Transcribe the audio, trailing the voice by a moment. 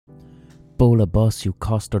Bola Bus, you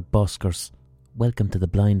custard buskers. Welcome to the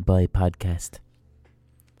Blind Boy podcast.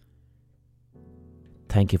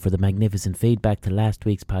 Thank you for the magnificent feedback to last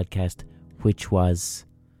week's podcast, which was...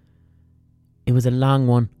 It was a long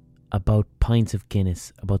one about pints of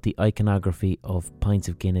Guinness, about the iconography of pints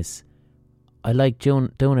of Guinness. I liked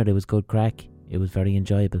doing it, it was good crack, it was very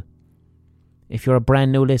enjoyable. If you're a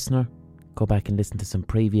brand new listener, go back and listen to some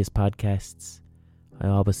previous podcasts. I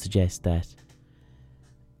always suggest that.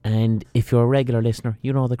 And if you're a regular listener,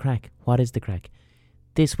 you know the crack. What is the crack?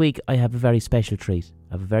 This week I have a very special treat.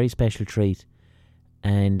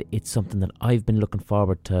 And it's something that I've been looking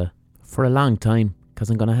forward to for a long time, because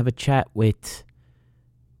I'm going to have a chat with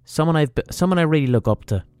someone I really look up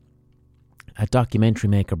to, a documentary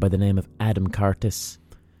maker by the name of Adam Curtis.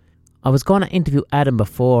 I was going to interview Adam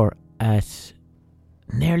before at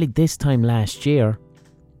nearly this time last year.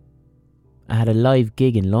 I had a live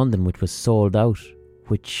gig in London which was sold out,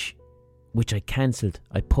 which I cancelled.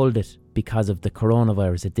 I pulled it because of the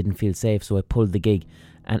coronavirus. It didn't feel safe, so I pulled the gig,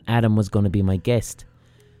 and Adam was going to be my guest.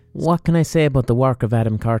 What can I say about the work of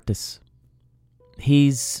Adam Curtis?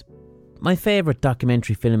 He's my favourite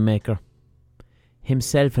documentary filmmaker.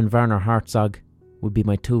 Himself and Werner Herzog would be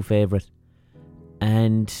my two favourite.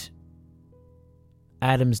 And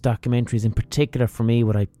Adam's documentaries in particular, for me,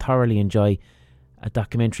 what I thoroughly enjoy, a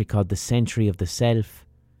documentary called The Century of the Self,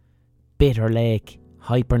 Bitter Lake,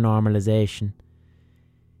 Hypernormalization.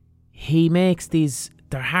 He makes these,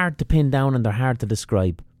 they're hard to pin down and they're hard to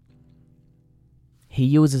describe. He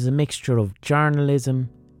uses a mixture of journalism,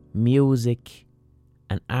 music,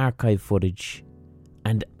 and archive footage,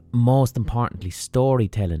 and most importantly,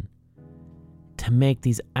 storytelling, to make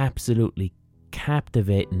these absolutely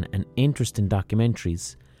captivating and interesting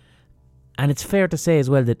documentaries. And it's fair to say as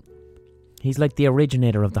well that he's like the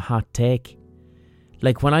originator of the hot take.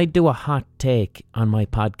 Like when I do a hot take on my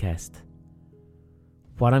podcast,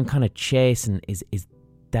 what I'm kind of chasing is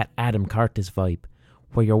that Adam Curtis vibe,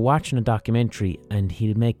 where you're watching a documentary and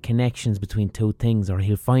he'll make connections between two things, or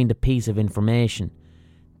he'll find a piece of information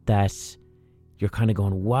that you're kind of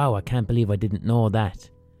going, wow, I can't believe I didn't know that.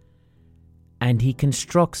 And he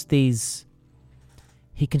constructs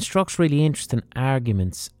really interesting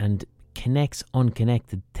arguments and connects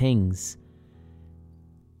unconnected things,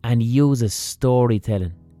 and uses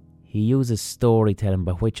storytelling. He uses storytelling,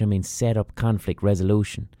 by which I mean set up conflict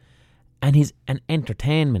resolution. And he's an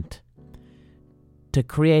entertainment to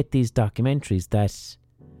create these documentaries that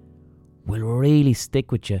will really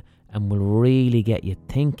stick with you and will really get you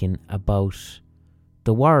thinking about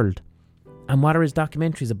the world. And what are his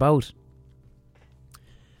documentaries about?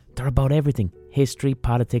 They're about everything. History,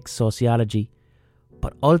 politics, sociology.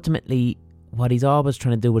 But ultimately, what he's always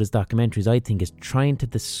trying to do with his documentaries, I think, is trying to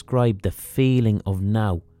describe the feeling of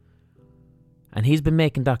now. And he's been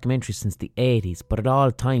making documentaries since the 80s, but at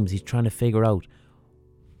all times he's trying to figure out,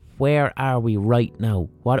 where are we right now?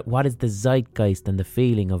 What is the zeitgeist and the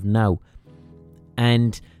feeling of now?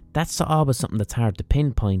 And that's always something that's hard to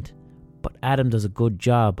pinpoint, but Adam does a good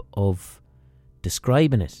job of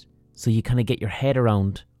describing it, so you kind of get your head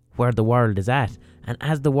around where the world is at. And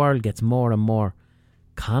as the world gets more and more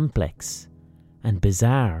complex and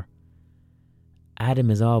bizarre, Adam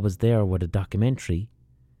is always there with a documentary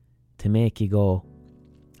to make you go,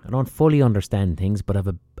 I don't fully understand things, but I've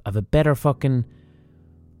a better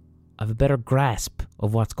grasp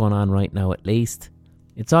of what's going on right now, at least.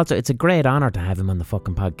 It's a great honour to have him on the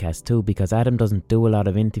fucking podcast too, because Adam doesn't do a lot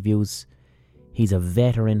of interviews. He's a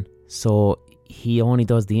veteran, so he only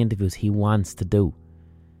does the interviews he wants to do.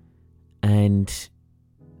 And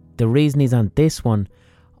the reason he's on this one,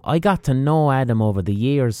 I got to know Adam over the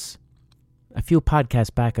years. A few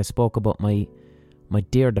podcasts back I spoke about my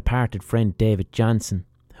dear departed friend David Johnson,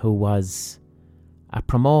 who was a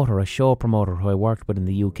show promoter who I worked with in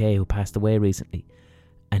the UK, who passed away recently.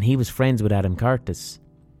 And he was friends with Adam Curtis.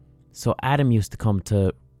 So Adam used to come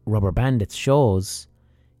to Rubber Bandits shows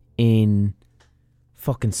in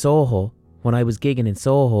fucking Soho. When I was gigging in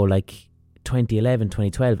Soho, like 2011,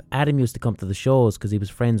 2012, Adam used to come to the shows because he was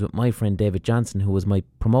friends with my friend David Johnson, who was my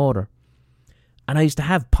promoter. And I used to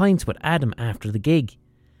have pints with Adam after the gig.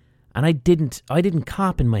 And I didn't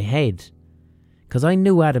cop in my head, because I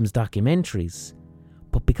knew Adam's documentaries.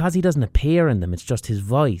 But because he doesn't appear in them, it's just his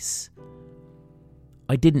voice.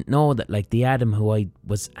 I didn't know that, like, the Adam who I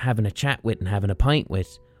was having a chat with and having a pint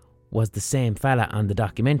with was the same fella on the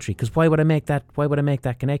documentary. Because why would I make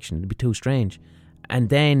that connection? It'd be too strange. And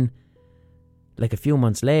then, like a few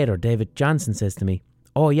months later, David Johnson says to me,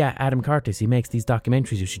 oh yeah, Adam Curtis, he makes these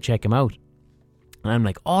documentaries, you should check him out. And I'm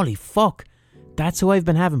like, holy fuck, that's who I've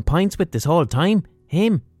been having pints with this whole time?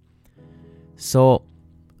 Him. So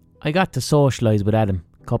I got to socialise with Adam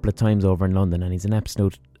a couple of times over in London, and he's an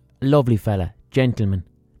absolute lovely fella, gentleman,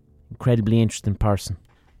 incredibly interesting person.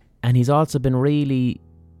 And he's also been really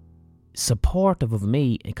supportive of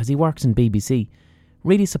me, because he works in BBC,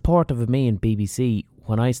 really supportive of me in BBC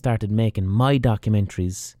when I started making my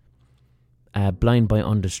documentaries, Blind by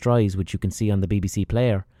Undestroys, which you can see on the BBC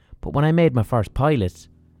Player. But when I made my first pilot,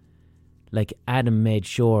 like, Adam made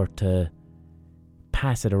sure to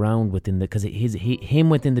pass it around within the, because him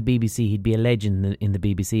within the BBC, he'd be a legend in the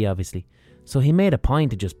BBC, obviously. So he made a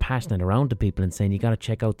point of just passing it around to people and saying, you got to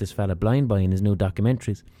check out this fella Blind By in his new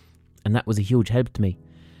documentaries. And that was a huge help to me.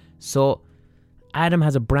 So Adam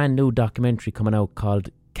has a brand new documentary coming out called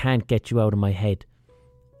Can't Get You Out of My Head.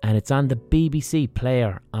 And it's on the BBC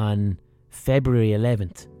Player on February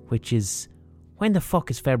 11th, which is... When the fuck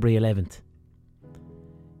is February 11th?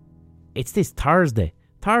 It's this Thursday.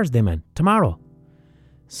 Thursday, man. Tomorrow.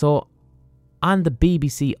 So, on the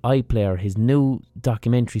BBC iPlayer, his new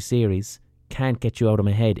documentary series, Can't Get You Out of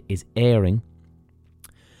My Head, is airing.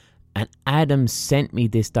 And Adam sent me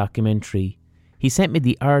this documentary. He sent me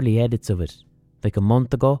the early edits of it, like a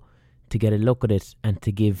month ago, to get a look at it and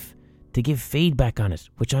to give feedback on it,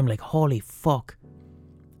 which I'm like, holy fuck.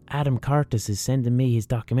 Adam Curtis is sending me his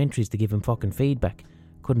documentaries to give him fucking feedback.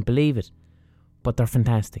 Couldn't believe it. But they're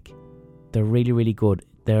fantastic. They're really, really good.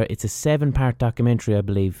 It's a 7-part documentary, I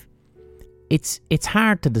believe. It's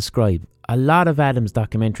hard to describe. A lot of Adam's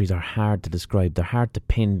documentaries are hard to describe. They're hard to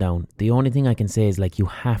pin down. The only thing I can say is, like, you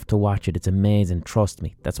have to watch it. It's amazing. Trust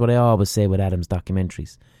me. That's what I always say with Adam's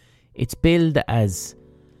documentaries. It's billed as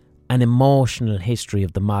an emotional history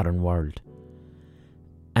of the modern world.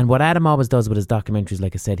 And what Adam always does with his documentaries,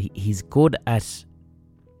 like I said, he's good at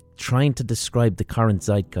trying to describe the current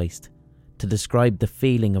zeitgeist, to describe the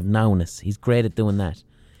feeling of nowness. He's great at doing that.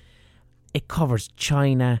 It covers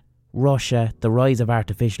China, Russia, the rise of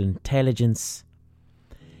artificial intelligence.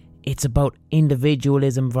 It's about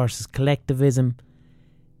individualism versus collectivism.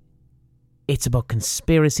 It's about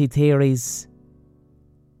conspiracy theories.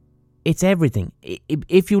 It's everything.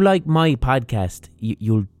 If you like my podcast,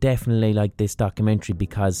 you'll definitely like this documentary,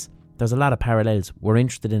 because there's a lot of parallels. We're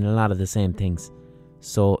interested in a lot of the same things.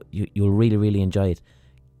 So you'll really, really enjoy it.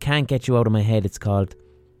 Can't Get You Out of My Head, it's called.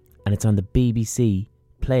 And it's on the BBC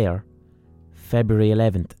Player, February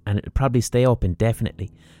 11th. And it'll probably stay up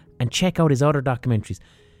indefinitely. And check out his other documentaries.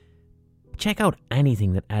 Check out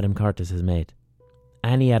anything that Adam Curtis has made.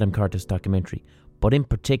 Any Adam Curtis documentary. But in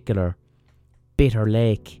particular, Bitter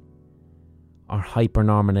Lake or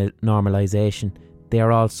Hyper-Normalization.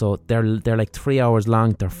 They're like 3 hours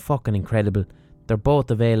long. They're fucking incredible. They're both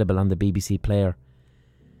available on the BBC Player.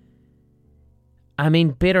 I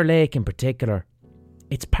mean, Bitter Lake in particular,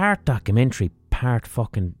 it's part documentary, part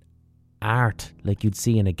fucking art, like you'd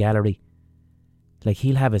see in a gallery. Like,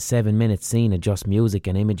 he'll have a 7-minute scene of just music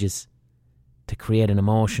and images to create an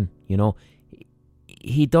emotion, you know.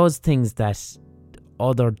 He does things that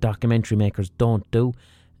other documentary makers don't do.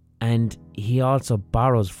 And he also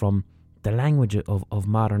borrows from the language of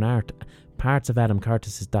modern art. Parts of Adam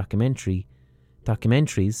Curtis's documentaries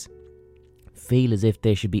feel as if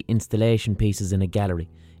they should be installation pieces in a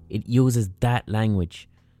gallery. It uses that language,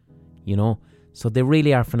 you know. So they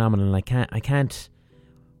really are phenomenal. I can't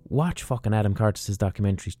watch fucking Adam Curtis's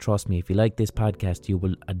documentaries. Trust me, if you like this podcast, you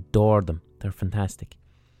will adore them. They're fantastic.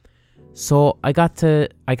 So I got to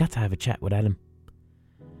have a chat with Adam.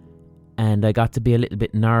 And I got to be a little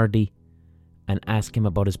bit nerdy and ask him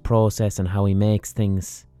about his process and how he makes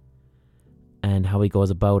things and how he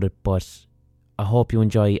goes about it. But I hope you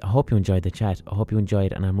enjoy the chat. I hope you enjoy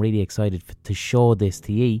it, and I'm really excited to show this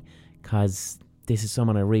to ye, because this is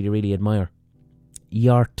someone I really, really admire.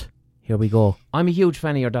 Yart, here we go. I'm a huge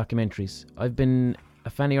fan of your documentaries. I've been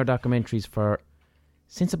a fan of your documentaries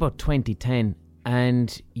since about 2010,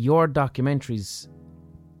 and your documentaries,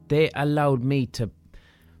 they allowed me to...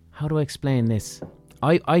 How do I explain this?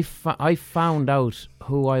 I found out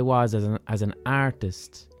who I was as an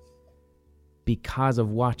artist because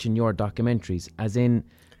of watching your documentaries. As in,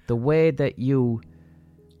 the way that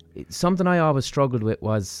something I always struggled with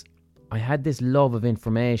was, I had this love of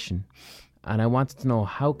information, and I wanted to know,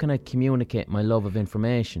 how can I communicate my love of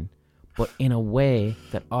information, but in a way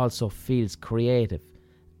that also feels creative.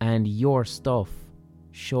 And your stuff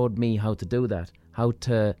showed me how to do that, how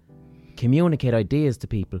to communicate ideas to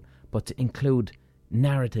people, but to include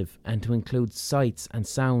narrative and to include sights and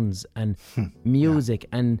sounds and music.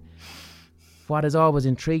 Yeah. And what has always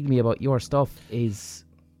intrigued me about your stuff is,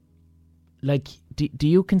 like, do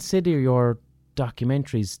you consider your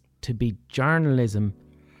documentaries to be journalism,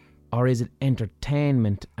 or is it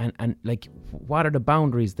entertainment? And like, what are the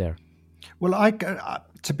boundaries there? Well,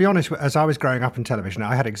 to be honest, as I was growing up in television,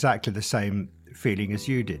 I had exactly the same feeling as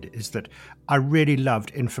you did, is that I really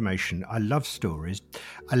loved information. I love stories.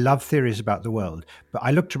 I love theories about the world. But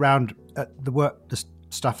I looked around at the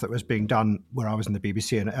stuff that was being done where I was in the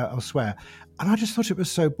BBC and elsewhere, and I just thought it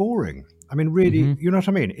was so boring. I mean, really, you know what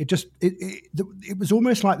I mean? It was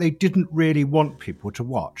almost like they didn't really want people to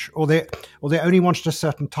watch, or they only wanted a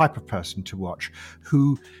certain type of person to watch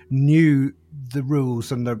who knew the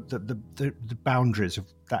rules and the boundaries of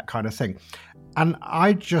that kind of thing. And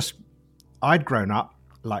I'd grown up,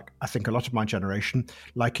 like I think a lot of my generation,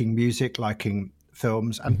 liking music, liking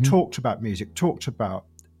films, and talked about music, talked about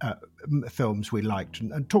films we liked,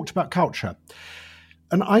 and talked about culture.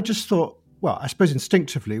 And I just thought, well, I suppose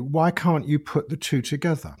instinctively, why can't you put the two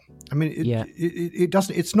together? I mean, it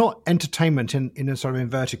doesn't. It's not entertainment in a sort of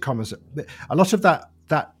inverted commas. A lot of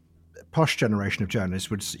that posh generation of journalists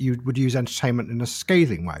would use entertainment in a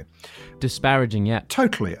scathing way, disparaging, yeah,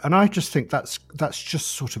 totally. And I just think that's just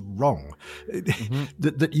sort of wrong.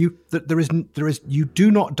 That you do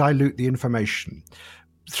not dilute the information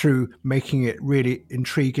through making it really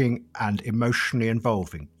intriguing and emotionally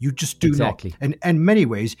involving. You just do not. And in many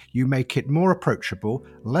ways, you make it more approachable,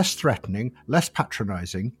 less threatening, less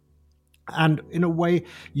patronizing. And in a way,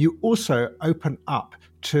 you also open up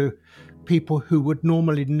to people who would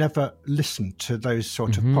normally never listen to those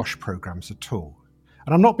sort of posh programs at all.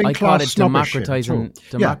 And I'm not being class snobbish here at all.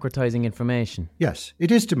 Democratizing information. Yes,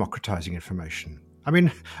 it is democratizing information. I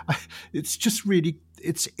mean, it's just really,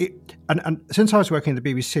 and since I was working at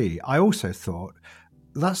the BBC, I also thought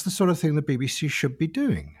that's the sort of thing the BBC should be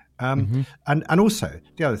doing. And also,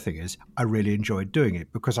 the other thing is, I really enjoyed doing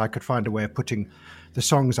it because I could find a way of putting the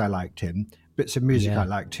songs I liked in, bits of music I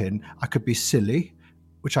liked in. I could be silly,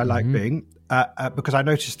 which I like being, because I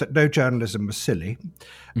noticed that no journalism was silly.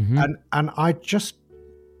 And I just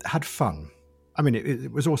had fun. I mean,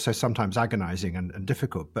 it was also sometimes agonizing and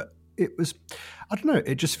difficult, but it was, I don't know,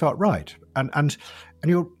 it just felt right. And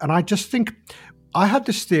I just think, I had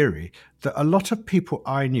this theory that a lot of people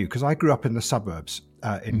I knew, because I grew up in the suburbs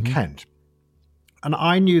in Kent, and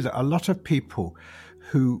I knew that a lot of people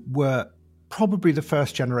who were probably the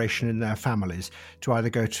first generation in their families to either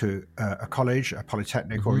go to a college, a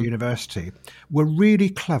polytechnic or a university, were really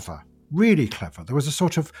clever. Really clever. There was a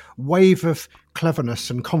sort of wave of cleverness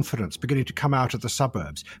and confidence beginning to come out of the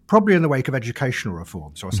suburbs, probably in the wake of educational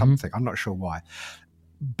reforms or something. I'm not sure why.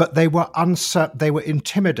 But they were they were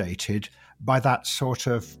intimidated by that sort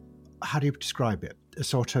of, how do you describe it? A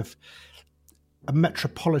sort of a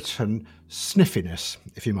metropolitan sniffiness,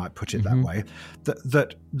 if you might put it that way.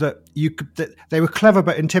 That they were clever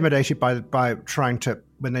but intimidated by trying to,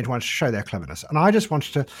 when they wanted to show their cleverness. And I just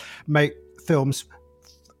wanted to make films.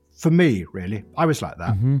 For me, really, I was like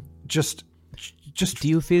that. Just. Do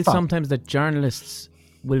you feel fun. Sometimes that journalists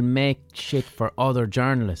will make shit for other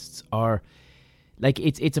journalists, or like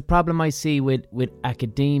it's a problem I see with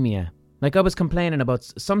academia? Like I was complaining about.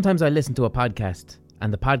 Sometimes I listen to a podcast,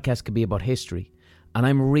 and the podcast could be about history, and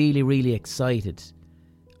I'm really, really excited.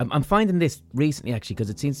 I'm finding this recently actually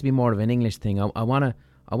because it seems to be more of an English thing. I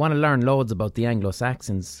want to learn loads about the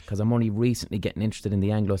Anglo-Saxons because I'm only recently getting interested in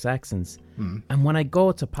the Anglo-Saxons. And when I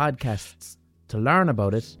go to podcasts to learn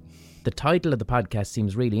about it, the title of the podcast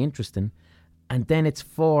seems really interesting. And then it's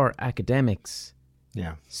for academics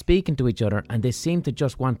speaking to each other, and they seem to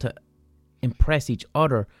just want to impress each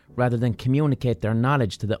other rather than communicate their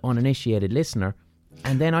knowledge to the uninitiated listener.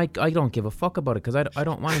 And then I don't give a fuck about it because I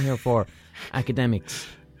don't want to hear for academics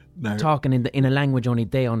talking in a language only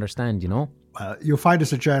they understand, you know? You'll find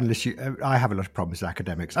as a journalist, I have a lot of problems with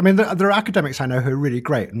academics. I mean, there are academics I know who are really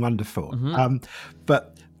great and wonderful.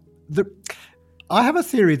 But I have a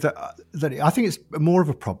theory that I think it's more of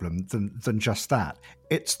a problem than just that.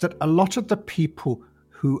 It's that a lot of the people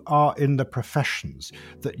who are in the professions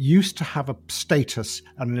that used to have a status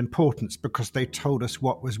and an importance because they told us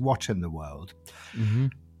what was what in the world,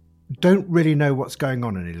 don't really know what's going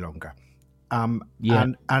on any longer. And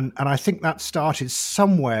I think that started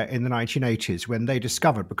somewhere in the 1980s when they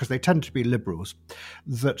discovered, because they tend to be liberals,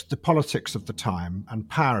 that the politics of the time and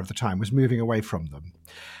power of the time was moving away from them.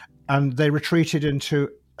 And they retreated into,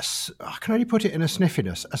 I can only put it in a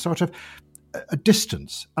sniffiness, a sort of a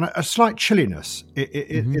distance and a slight chilliness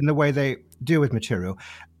in the way they deal with material.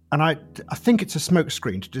 And I think it's a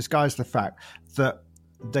smokescreen to disguise the fact that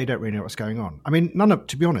they don't really know what's going on. I mean,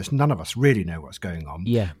 to be honest, none of us really know what's going on.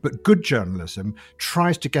 Yeah. But good journalism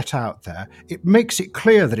tries to get out there. It makes it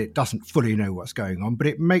clear that it doesn't fully know what's going on, but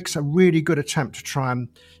it makes a really good attempt to try and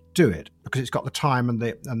do it because it's got the time and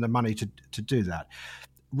the money to do that.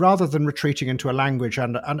 Rather than retreating into a language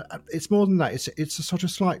and it's more than that. It's a sort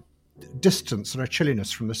of slight distance and a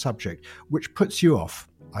chilliness from the subject, which puts you off,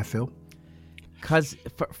 I feel. Because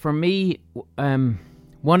for me,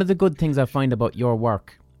 one of the good things I find about your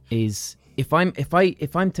work is if I'm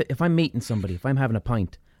meeting somebody, if I'm having a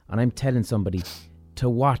pint and I'm telling somebody to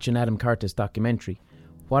watch an Adam Curtis documentary,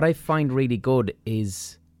 what I find really good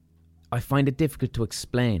is I find it difficult to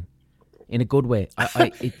explain in a good way.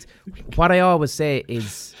 What I always say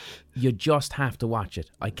is you just have to watch it.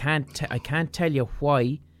 I can't tell you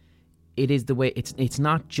why it is the way. It's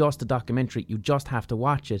not just a documentary. You just have to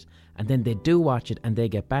watch it, and then they do watch it, and they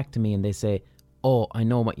get back to me and they say, "Oh, I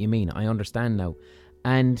know what you mean. I understand now."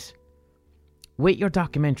 And with your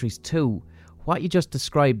documentaries too, what you just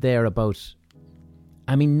described there about,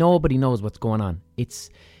 I mean, nobody knows what's going on. It's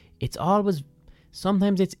always,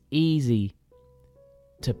 sometimes it's easy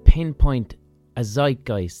to pinpoint a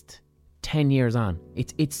zeitgeist 10 years on.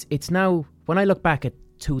 It's now, when I look back at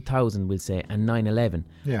 2000, we'll say, and 9/11,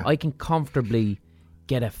 yeah, I can comfortably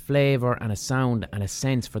get a flavour and a sound and a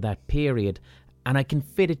sense for that period, and I can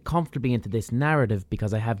fit it comfortably into this narrative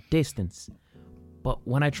because I have distance. But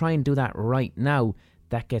when I try and do that right now,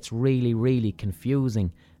 that gets really, really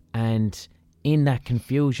confusing, and in that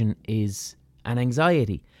confusion is an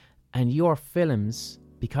anxiety. And your films,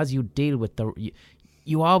 because you deal with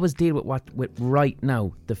you always deal with right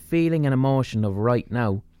now, the feeling and emotion of right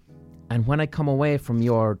now. And when I come away from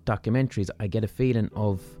your documentaries, I get a feeling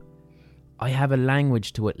of I have a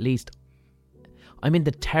language to, at least I'm in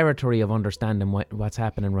the territory of understanding what's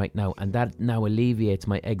happening right now, and that now alleviates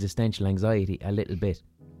my existential anxiety a little bit.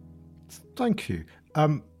 Thank you.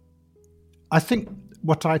 I think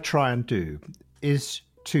what I try and do is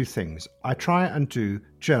two things. I try and do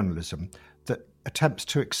journalism that attempts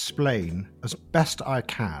to explain as best I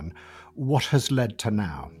can what has led to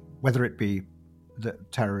now, whether it be the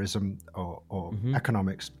terrorism or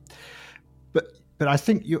economics. But I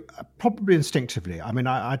think you probably instinctively, I mean,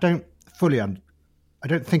 I don't fully I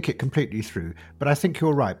don't think it completely through, but I think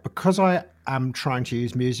you're right. Because I am trying to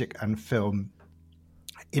use music and film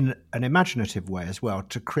in an imaginative way as well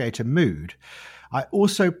to create a mood, I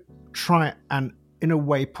also try and, in a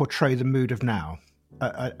way, portray the mood of now.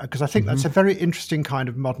 Because I think that's a very interesting kind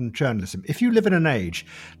of modern journalism. If you live in an age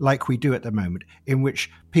like we do at the moment, in which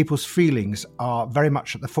people's feelings are very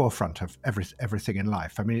much at the forefront of everything in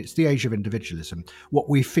life. I mean, it's the age of individualism. What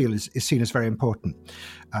we feel is seen as very important,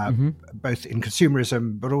 both in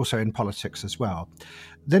consumerism, but also in politics as well.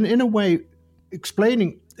 Then, in a way,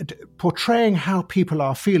 portraying how people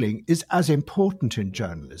are feeling is as important in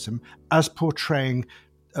journalism as portraying,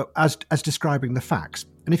 as describing the facts.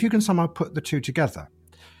 And if you can somehow put the two together,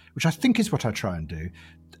 which I think is what I try and do,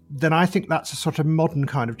 then I think that's a sort of modern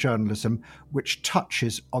kind of journalism which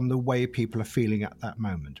touches on the way people are feeling at that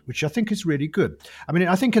moment, which I think is really good. I mean,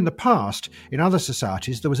 I think in the past, in other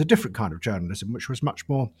societies, there was a different kind of journalism, which was much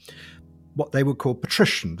more what they would call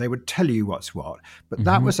patrician. They would tell you what's what. But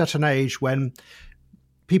that was at an age when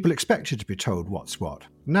people expected to be told what's what.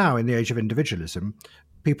 Now, in the age of individualism,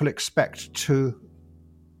 people expect to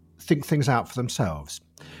think things out for themselves.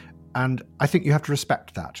 And I think you have to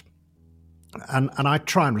respect that. And I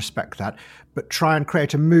try and respect that, but try and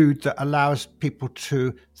create a mood that allows people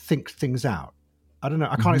to think things out. I don't know.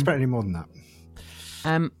 I can't explain any more than that.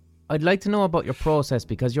 I'd like to know about your process,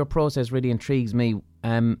 because your process really intrigues me.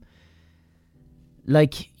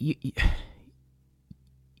 Like you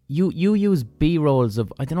use B-rolls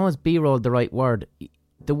of, I don't know, is B-roll the right word?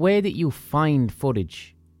 The way that you find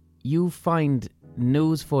footage, you find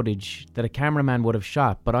news footage that a cameraman would have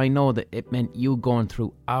shot, but I know that it meant you going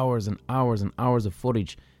through hours and hours and hours of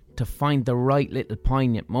footage to find the right little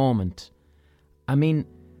poignant moment. I mean,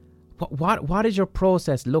 what does your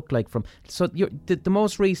process look like from? So the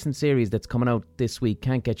most recent series that's coming out this week,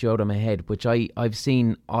 Can't Get You Out of My Head, which I've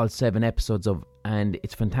seen all 7 episodes of, and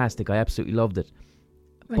it's fantastic. I absolutely loved it.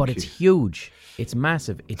 But it's huge. It's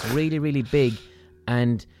massive. It's really, really big,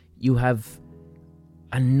 and you have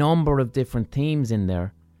a number of different themes in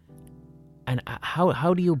there. And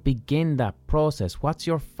how do you begin that process? What's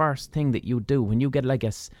your first thing that you do when you get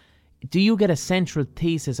do you get a central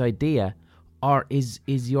thesis idea, or is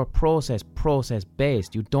your process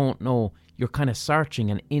based? You don't know, you're kind of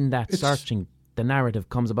searching, and in that searching, the narrative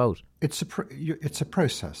comes about. It's a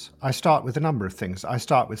process. I start with a number of things. I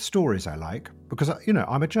start with stories I like, because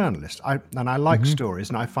I'm a journalist, and I like stories,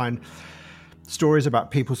 and I find stories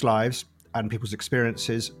about people's lives and people's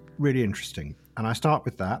experiences really interesting. And I start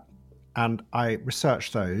with that, and I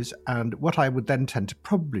research those. And what I would then tend to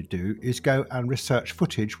probably do is go and research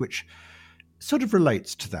footage which sort of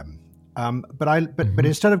relates to them. But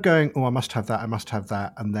instead of going, I must have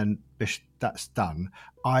that, and then that's done,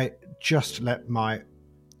 I just let my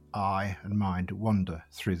eye and mind wander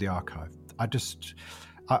through the archive.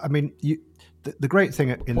 I mean, the great thing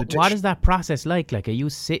in the what is that process like? Like, are you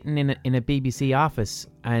sitting in a BBC office,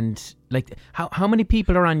 and like how many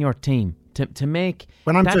people are on your team to make?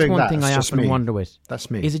 When I'm that's doing one that, thing it's I just often me. wonder with. That's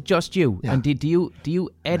me. Is it just you? Yeah. And do you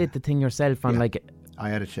edit the thing yourself on like?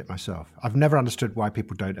 I edit it myself. I've never understood why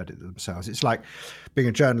people don't edit it themselves. It's like being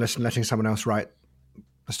a journalist and letting someone else write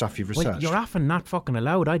the stuff you've researched. Well, you're often not fucking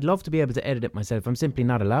allowed. I'd love to be able to edit it myself. I'm simply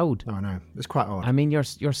not allowed. No, I know. It's quite odd. I mean, you're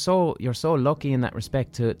so lucky in that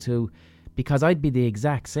respect to because I'd be the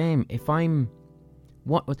exact same if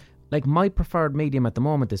like my preferred medium at the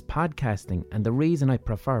moment is podcasting, and the reason I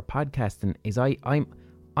prefer podcasting is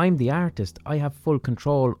I'm the artist. I have full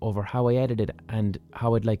control over how I edit it and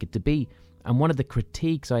how I'd like it to be. And one of the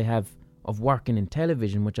critiques I have of working in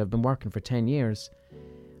television, which I've been working for 10 years,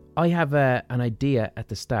 I have an idea at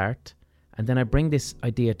the start, and then I bring this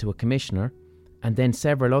idea to a commissioner, and then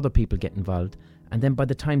several other people get involved, and then by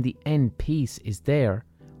the time the end piece is there,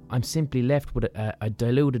 I'm simply left with a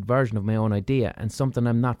diluted version of my own idea and something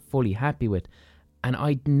I'm not fully happy with. And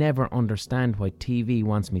I never understand why TV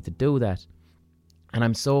wants me to do that. And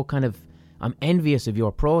I'm envious of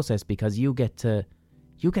your process, because you get to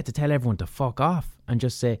tell everyone to fuck off and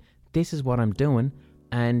just say, this is what I'm doing,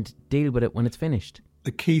 and deal with it when it's finished.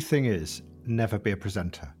 The key thing is never be a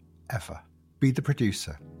presenter, ever. Be the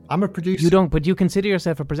producer. I'm a producer. You don't, but you consider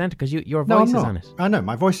yourself a presenter because your voice is on it. I know,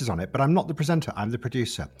 my voice is on it, but I'm not the presenter, I'm the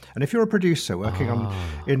producer. And if you're a producer working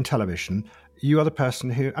in television, you are the person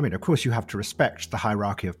who, I mean, of course you have to respect the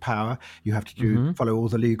hierarchy of power, you have to follow all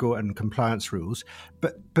the legal and compliance rules,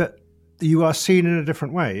 but you are seen in a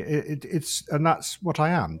different way. And that's what I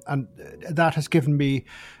am. And that has given me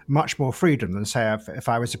much more freedom than, say,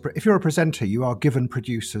 if you're a presenter, you are given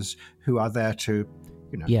producers who are there to,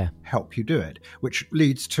 help you do it, which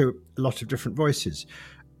leads to a lot of different voices.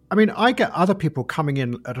 I mean, I get other people coming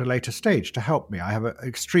in at a later stage to help me. I have an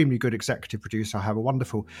extremely good executive producer. I have a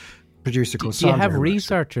wonderful producer called Sandra. Do you have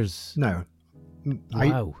researchers? No.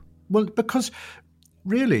 Wow. Well, because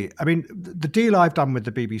really, I mean, the deal I've done with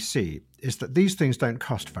the BBC is that these things don't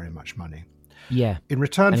cost very much money. Yeah. In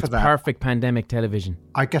return for that, perfect pandemic television.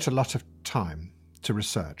 I get a lot of time to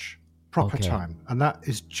research, proper time, and that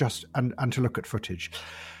is just and to look at footage,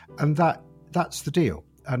 and that's the deal,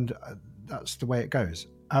 and that's the way it goes.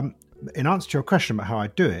 In answer to your question about how I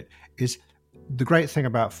do it, is the great thing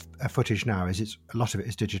about footage now is a lot of it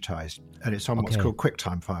is digitized, and it's on what's called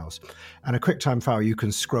QuickTime files, and a QuickTime file you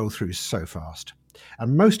can scroll through so fast.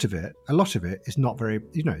 And a lot of it is not very,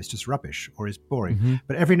 it's just rubbish or is boring. Mm-hmm.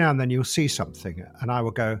 But every now and then you'll see something and I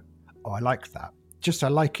will go, oh, I like that. I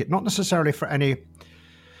like it. Not necessarily for any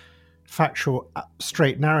factual,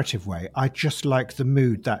 straight narrative way. I just like the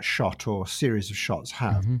mood that shot or series of shots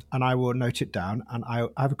have. Mm-hmm. And I will note it down, and I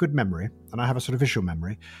have a good memory, and I have a sort of visual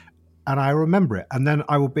memory, and I remember it. And then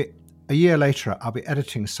a year later, I'll be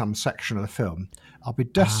editing some section of the film. I'll be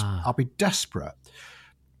desperate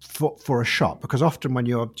for a shot, because often when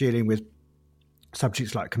you're dealing with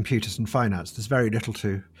subjects like computers and finance, there's very little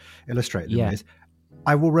to illustrate them with.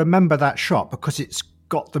 I will remember that shot because it's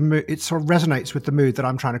got the mood. It sort of resonates with the mood that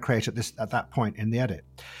I'm trying to create at that point in the edit.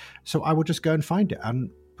 So I will just go and find it and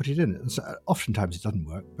put it in. And so, oftentimes it doesn't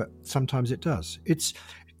work, but sometimes it does.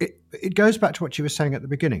 It goes back to what you were saying at the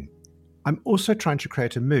beginning. I'm also trying to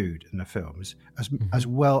create a mood in the films as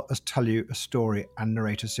well as tell you a story and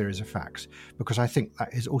narrate a series of facts, because I think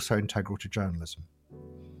that is also integral to journalism.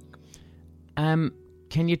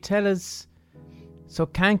 Can you tell us, so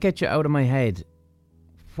can't get you out of my head,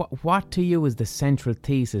 what to you is the central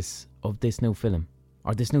thesis of this new film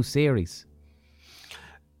or this new series?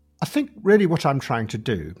 I think really what I'm trying to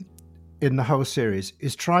do in the whole series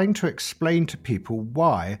is trying to explain to people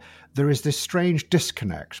why there is this strange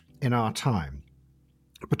disconnect in our time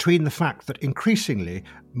between the fact that increasingly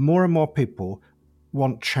more and more people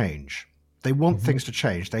want change. They want things to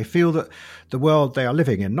change. They feel that the world they are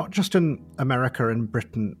living in, not just in America and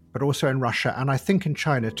Britain, but also in Russia, and I think in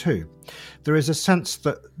China too, there is a sense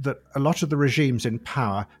that a lot of the regimes in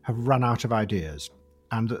power have run out of ideas,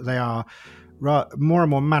 and that they are more and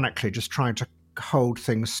more manically just trying to hold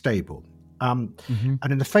things stable. And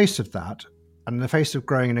in the face of that, and in the face of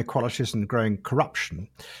growing inequalities and growing corruption,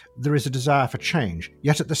 there is a desire for change.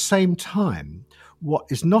 Yet at the same time, what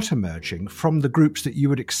is not emerging from the groups that you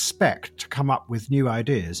would expect to come up with new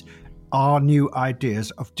ideas are new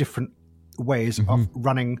ideas of different ways of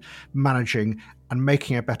running, managing, and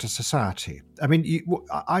making a better society. I mean,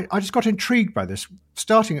 I just got intrigued by this.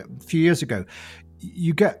 Starting a few years ago,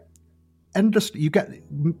 you get endlessly, you get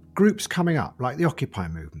groups coming up like the Occupy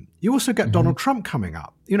movement. You also get Donald Trump coming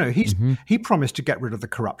up. You know, he promised to get rid of the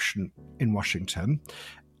corruption in Washington,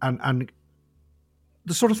 and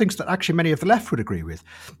the sort of things that actually many of the left would agree with.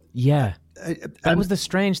 Yeah. That was the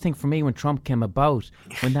strange thing for me when Trump came about,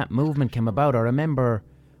 when that movement came about. I remember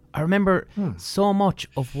so much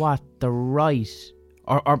of what the right,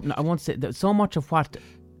 or I won't say that, so much of what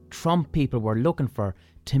Trump people were looking for,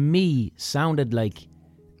 to me, sounded like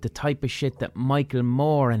the type of shit that Michael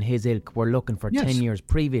Moore and his ilk were looking for 10 years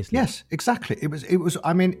previously. Yes, exactly. It was.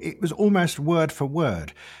 I mean, it was almost word for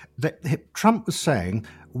word that Trump was saying,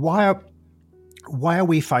 why are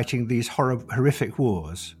we fighting these horrific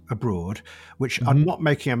wars abroad, which are not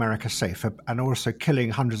making America safer and also killing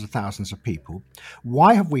hundreds of thousands of people?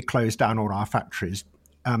 Why have we closed down all our factories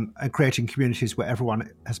and creating communities where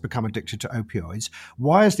everyone has become addicted to opioids?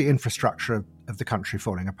 Why is the infrastructure of the country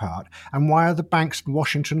falling apart? And why are the banks in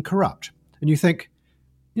Washington corrupt? And you think,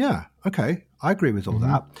 yeah, okay, I agree with all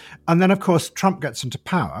that. And then, of course, Trump gets into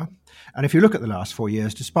power. And if you look at the last 4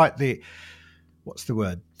 years, despite the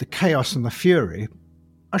chaos and the fury,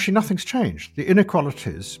 actually nothing's changed. The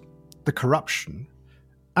inequalities, the corruption,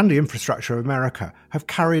 and the infrastructure of America have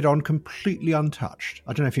carried on completely untouched.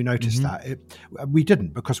 I don't know if you noticed that. We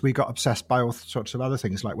didn't, because we got obsessed by all sorts of other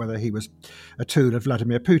things, like whether he was a tool of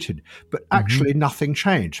Vladimir Putin. But actually nothing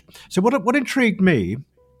changed. So what intrigued me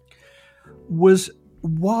was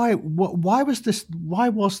why was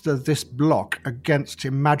there this block against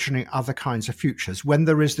imagining other kinds of futures when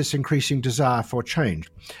there is this increasing desire for change?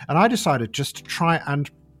 And I decided just to try and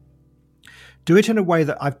do it in a way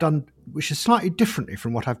that I've done, which is slightly differently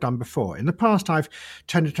from what I've done before. In the past, I've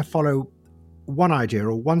tended to follow one idea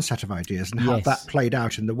or one set of ideas and have that played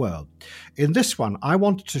out in the world. In this one, I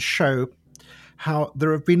wanted to show how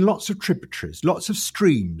there have been lots of tributaries, lots of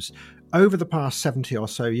streams over the past 70 or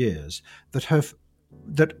so years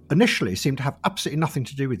that initially seem to have absolutely nothing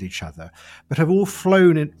to do with each other, but have all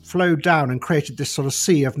flowed down and created this sort of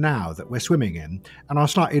sea of now that we're swimming in and are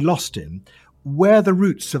slightly lost in, where the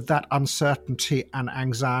roots of that uncertainty and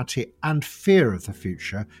anxiety and fear of the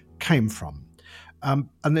future came from.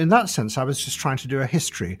 And in that sense, I was just trying to do a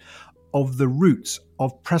history of the roots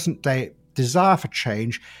of present-day desire for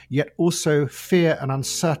change, yet also fear and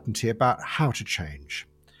uncertainty about how to change,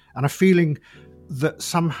 and a feeling that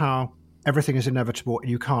somehow everything is inevitable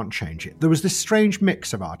and you can't change it. There was this strange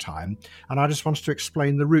mix of our time, and I just wanted to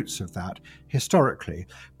explain the roots of that historically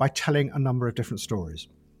by telling a number of different stories.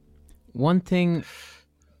 One thing,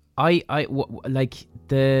 I like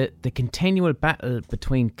the continual battle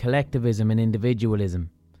between collectivism and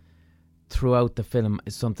individualism throughout the film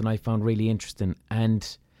is something I found really interesting,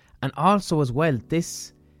 and also as well,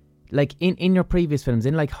 this, like in your previous films,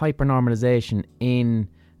 in like Hypernormalization, in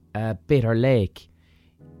Bitter Lake,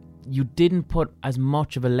 you didn't put as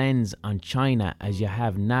much of a lens on China as you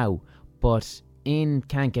have now, but in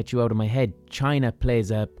Can't Get You Out of My Head, China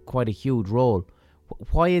plays quite a huge role.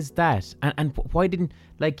 Why is that? And why didn't,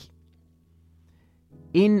 like,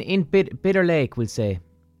 in Bitter Lake, we'll say,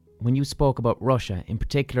 when you spoke about Russia, in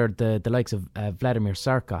particular the likes of Vladimir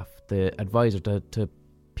Surkov, the advisor to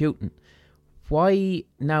Putin, why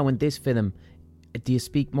now in this film do you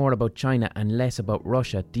speak more about China and less about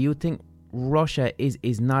Russia? Do you think Russia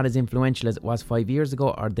is not as influential as it was 5 years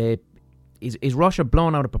ago, or is Russia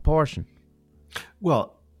blown out of proportion?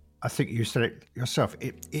 Well, I think you said it yourself.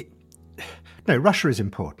 No, Russia is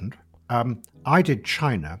important. I did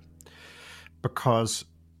China because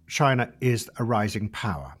China is a rising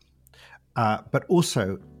power, but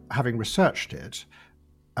also having researched it,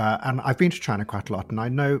 and I've been to China quite a lot, and I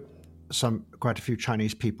know quite a few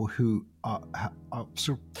Chinese people who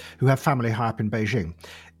have family high up in Beijing.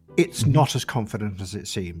 It's not as confident as it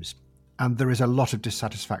seems. And there is a lot of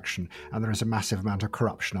dissatisfaction, and there is a massive amount of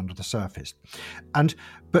corruption under the surface.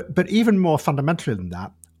 But even more fundamentally than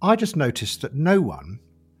that, I just noticed that no one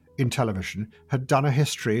in television had done a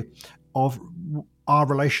history of our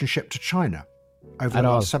relationship to China over the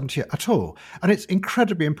last 70 years at all. And it's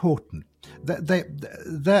incredibly important.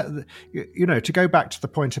 To go back to the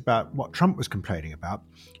point about what Trump was complaining about,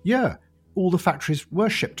 all the factories were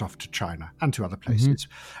shipped off to China and to other places.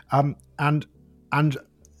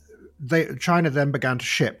 China then began to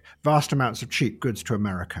ship vast amounts of cheap goods to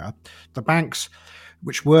America. The banks,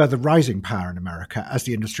 which were the rising power in America as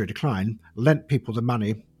the industry declined, lent people the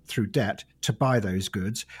money through debt to buy those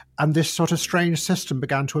goods. And this sort of strange system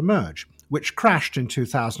began to emerge, which crashed in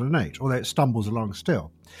 2008, although it stumbles along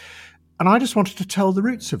still. And I just wanted to tell the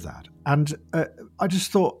roots of that. And I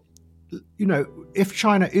just thought, if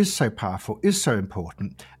China is so powerful, is so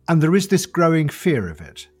important, and there is this growing fear of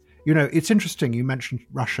it. It's interesting you mentioned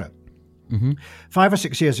Russia. Mm-hmm. 5 or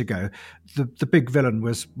 6 years ago, the big villain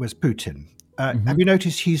was Putin. Have you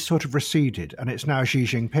noticed he's sort of receded, and it's now Xi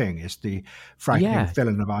Jinping is the frightening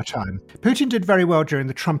villain of our time? Putin did very well during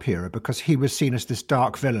the Trump era because he was seen as this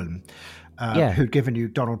dark villain who'd given you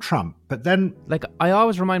Donald Trump. But then... Like, I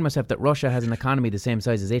always remind myself that Russia has an economy the same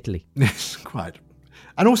size as Italy. Yes, quite.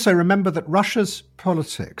 And also remember that Russia's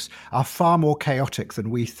politics are far more chaotic than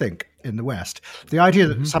we think in the West. The idea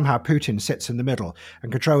that somehow Putin sits in the middle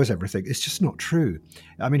and controls everything is just not true.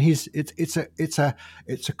 I mean, it's a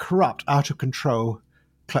corrupt, out of control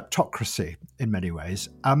kleptocracy in many ways.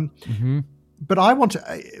 But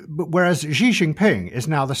whereas Xi Jinping is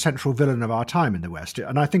now the central villain of our time in the West,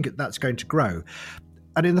 and I think that's going to grow.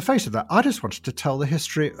 And in the face of that, I just wanted to tell the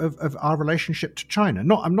history of our relationship to China.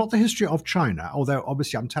 I'm not the history of China, although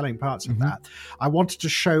obviously I'm telling parts of that. I wanted to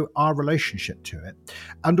show our relationship to it,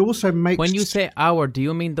 and also make. When you say our, do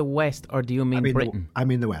you mean the West or do you mean Britain? I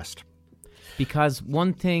mean the West. Because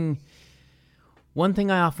one thing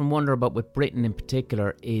I often wonder about with Britain in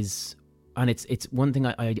particular is, and it's one thing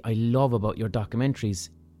I love about your documentaries.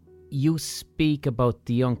 You speak about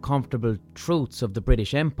the uncomfortable truths of the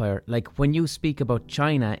British Empire. Like when you speak about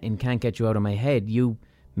China in Can't Get You Out of My Head, you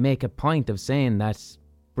make a point of saying that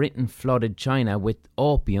Britain flooded China with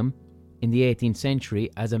opium in the 18th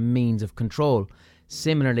century as a means of control.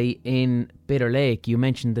 Similarly, in Bitter Lake, you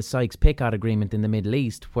mentioned the Sykes-Picot Agreement in the Middle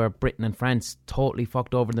East, where Britain and France totally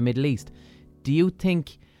fucked over the Middle East. Do you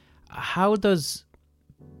think, how does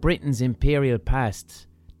Britain's imperial past...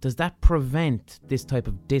 does that prevent this type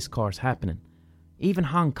of discourse happening? Even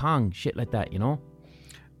Hong Kong, shit like that, you know?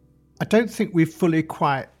 I don't think we've fully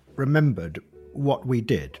quite remembered what we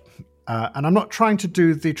did. And I'm not trying to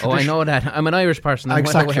do the traditional... Oh, I know that. I'm an Irish person. I'm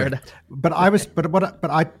exactly. well aware of that.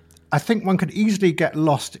 But I think one could easily get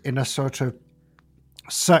lost in a sort of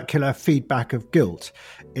circular feedback of guilt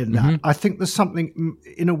in that. I think there's something,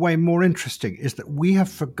 in a way, more interesting, is that we have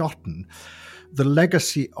forgotten the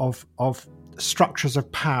legacy of structures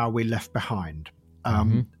of power we left behind,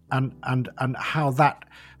 and how that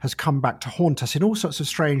has come back to haunt us in all sorts of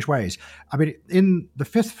strange ways. I mean, in the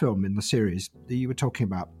 5th film in the series that you were talking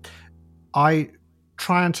about, I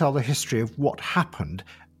try and tell the history of what happened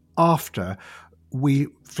after we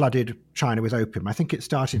flooded China with opium. I think it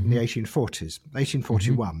started in the 1840s,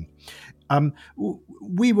 1841.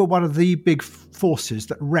 We were one of the big forces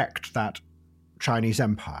that wrecked that Chinese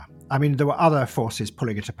empire. I mean, there were other forces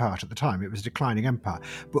pulling it apart at the time. It was a declining empire,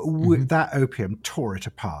 but that opium tore it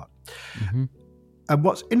apart. And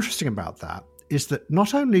what's interesting about that is that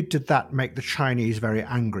not only did that make the Chinese very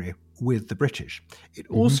angry with the British, it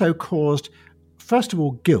also caused, first of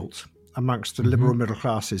all, guilt amongst the liberal middle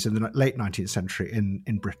classes in the late 19th century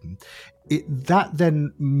in Britain. That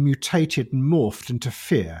then mutated and morphed into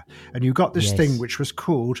fear. And you got this thing which was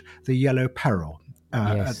called the Yellow Peril.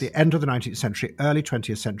 At the end of the 19th century, early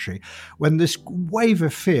 20th century, when this wave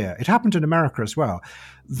of fear, it happened in America as well,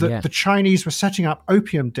 that the Chinese were setting up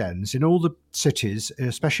opium dens in all the cities,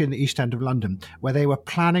 especially in the East End of London, where they were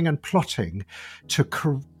planning and plotting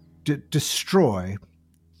to destroy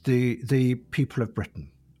the people of Britain.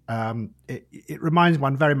 It reminds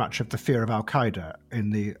one very much of the fear of Al-Qaeda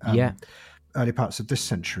in the early parts of this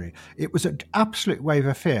century. It was an absolute wave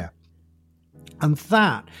of fear. And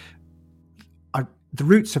that... the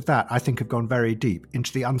roots of that, I think, have gone very deep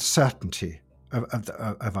into the uncertainty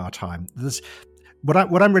of our time. What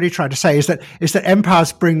I'm really trying to say is that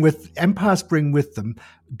empires bring with them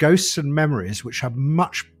ghosts and memories which have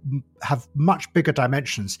much bigger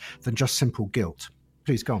dimensions than just simple guilt.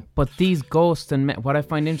 Please go on. But these ghosts and what I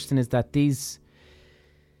find interesting is that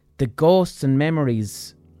the ghosts and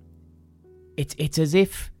memories, it's as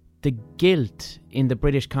if the guilt in the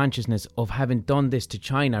British consciousness of having done this to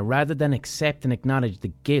China, rather than accept and acknowledge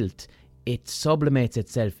the guilt, it sublimates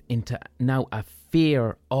itself into now a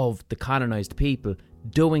fear of the colonised people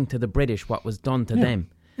doing to the British what was done to them.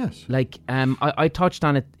 Yes. Like, I touched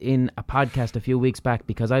on it in a podcast a few weeks back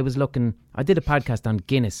because I did a podcast on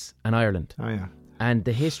Guinness and Ireland. Oh, yeah. And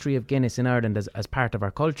the history of Guinness in Ireland as part of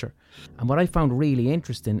our culture. And what I found really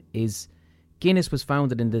interesting is Guinness was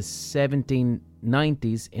founded in the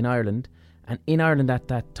 1790s in Ireland, and in Ireland at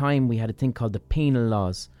that time we had a thing called the penal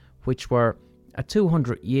laws, which were a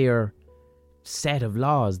 200-year set of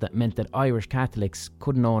laws that meant that Irish Catholics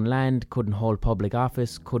couldn't own land, couldn't hold public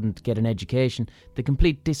office, couldn't get an education, the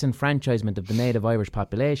complete disenfranchisement of the native Irish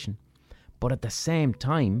population. But at the same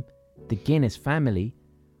time, the Guinness family,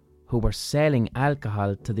 who were selling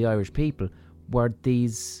alcohol to the Irish people, were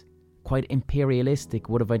these quite imperialistic,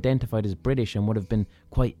 would have identified as British and would have been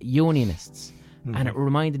quite unionists. And it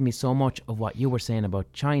reminded me so much of what you were saying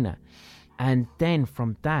about China. And then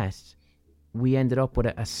from that, we ended up with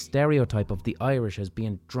a stereotype of the Irish as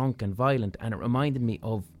being drunk and violent, and it reminded me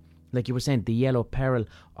of, like you were saying, the Yellow Peril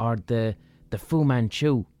or the Fu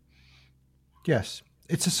Manchu. Yes,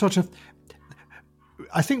 it's a sort of...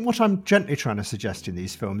 I think what I'm gently trying to suggest in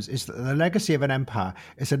these films is that the legacy of an empire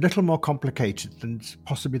is a little more complicated than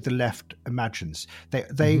possibly the left imagines.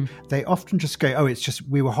 They often just go, oh, it's just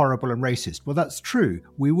we were horrible and racist. Well, that's true,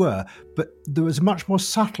 we were, but there was a much more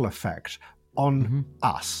subtle effect on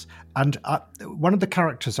us. And one of the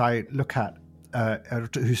characters I look at,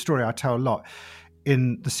 whose story I tell a lot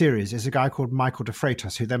in the series, is a guy called Michael de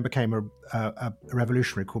Freitas, who then became a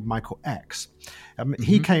revolutionary called Michael X.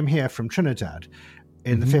 He came here from Trinidad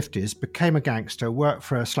in the 50s, became a gangster, worked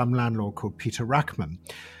for a slum landlord called Peter Rackman.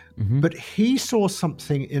 But he saw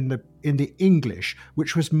something in the English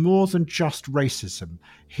which was more than just racism.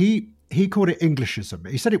 He called it Englishism.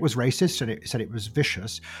 He said it was racist and he said it was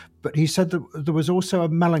vicious, but he said that there was also a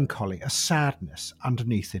melancholy, a sadness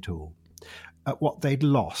underneath it all, at what they'd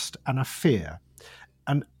lost, and a fear.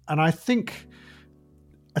 And I think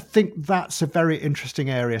that's a very interesting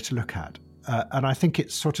area to look at. And I think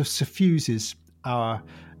it sort of suffuses I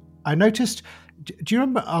noticed, do you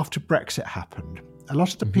remember after Brexit happened, a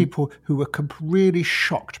lot of the people who were really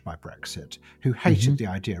shocked by Brexit, who hated the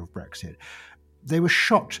idea of Brexit, they were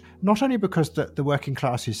shocked not only because the working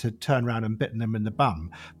classes had turned around and bitten them in the bum,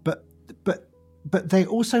 but they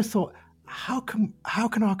also thought, how can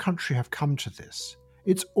our country have come to this?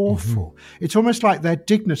 It's awful. It's almost like their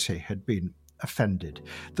dignity had been offended,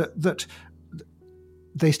 that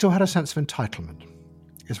they still had a sense of entitlement,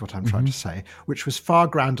 is what I'm trying to say, which was far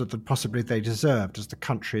grander than possibly they deserved as the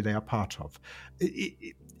country they are part of.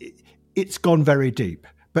 It's gone very deep,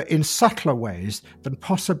 but in subtler ways than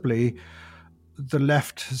possibly the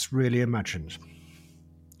left has really imagined.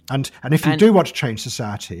 And if you do want to change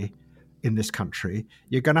society in this country,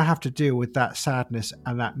 you're going to have to deal with that sadness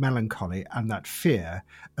and that melancholy and that fear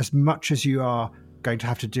as much as you are going to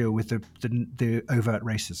have to deal with the overt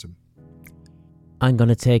racism. I'm going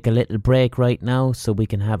to take a little break right now so we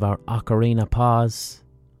can have our ocarina pause.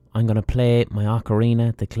 I'm going to play my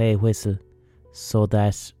ocarina, the clay whistle, so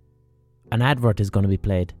that an advert is going to be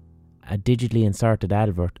played. A digitally inserted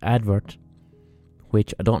advert,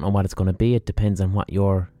 which I don't know what it's going to be. It depends on what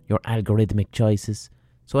your algorithmic choices.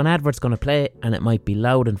 So an advert's going to play and it might be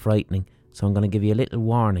loud and frightening. So I'm going to give you a little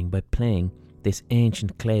warning by playing this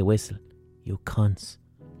ancient clay whistle. You cunts.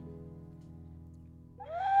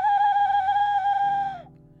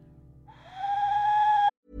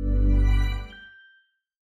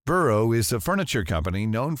 Burrow is a furniture company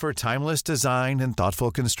known for timeless design and thoughtful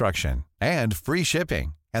construction, and free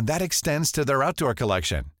shipping, and that extends to their outdoor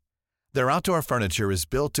collection. Their outdoor furniture is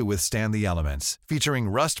built to withstand the elements, featuring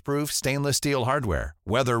rust-proof stainless steel hardware,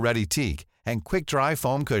 weather-ready teak, and quick-dry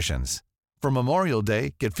foam cushions. For Memorial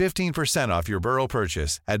Day, get 15% off your Burrow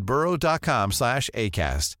purchase at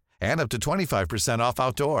burrow.com/ACAST, and up to 25% off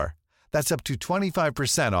outdoor. That's up to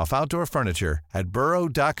 25% off outdoor furniture at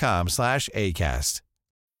burrow.com/ACAST.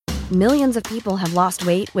 Millions of people have lost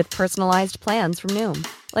weight with personalized plans from Noom.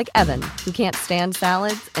 Like Evan, who can't stand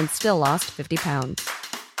salads and still lost 50 pounds.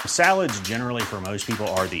 Salads generally for most people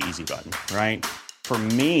are the easy button, right? For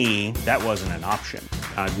me, that wasn't an option.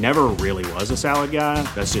 I never really was a salad guy.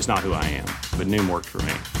 That's just not who I am. But Noom worked for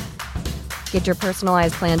me. Get your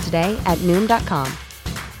personalized plan today at Noom.com.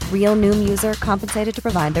 Real Noom user compensated to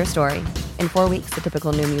provide their story. In 4 weeks, the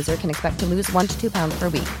typical Noom user can expect to lose 1 to 2 pounds per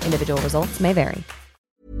week. Individual results may vary.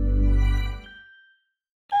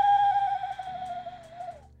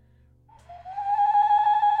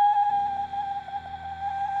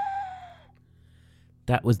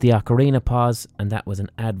 That was the ocarina pause, and that was an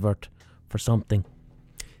advert for something.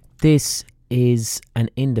 This is an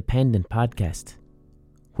independent podcast,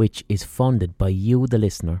 which is funded by you, the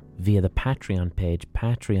listener, via the Patreon page,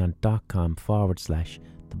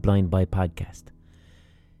 patreon.com/The Blind Boy Podcast.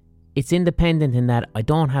 It's independent in that I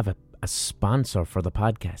don't have a sponsor for the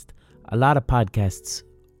podcast. A lot of podcasts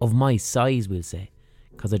of my size, we'll say,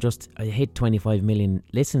 because I hit 25 million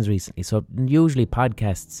listens recently, so usually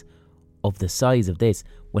podcasts of the size of this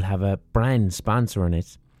will have a brand sponsor in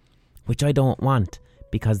it, which I don't want,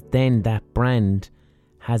 because then that brand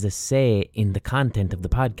has a say in the content of the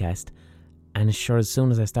podcast, and sure, as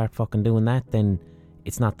soon as I start fucking doing that, then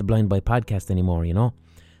it's not the Blind Boy Podcast anymore, you know.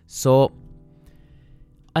 So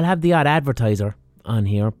I'll have the odd advertiser on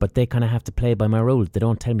here, but they kind of have to play by my rules. They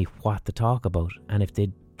don't tell me what to talk about, and if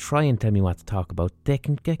they try and tell me what to talk about, they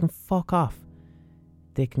can fuck off.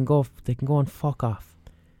 They can go and fuck off.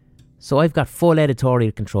 So I've got full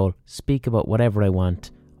editorial control, speak about whatever I want.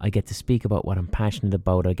 I get to speak about what I'm passionate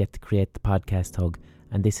about. I get to create the podcast hug,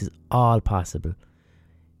 And this is all possible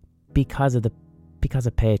because of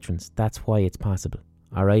patrons. That's why it's possible.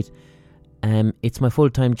 All right. It's my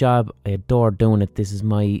full-time job. I adore doing it. This is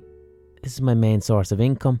my main source of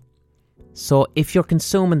income. So if you're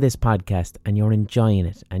consuming this podcast and you're enjoying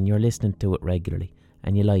it and you're listening to it regularly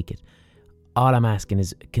and you like it, all I'm asking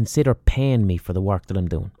is consider paying me for the work that I'm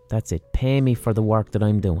doing. That's it. Pay me for the work that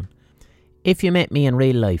I'm doing. If you met me in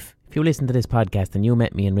real life, if you listen to this podcast and you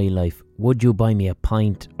met me in real life, would you buy me a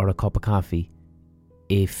pint or a cup of coffee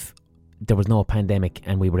if there was no pandemic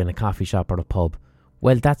and we were in a coffee shop or a pub?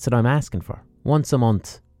 Well, that's what I'm asking for. Once a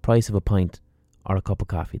month, price of a pint or a cup of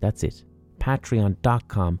coffee. That's it.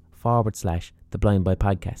 Patreon.com/The Blind Boy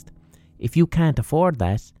Podcast. If you can't afford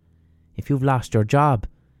that, if you've lost your job,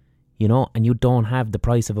 and you don't have the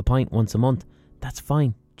price of a pint once a month, that's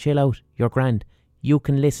fine. Chill out. You're grand. You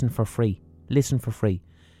can listen for free. Listen for free.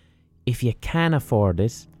 If you can afford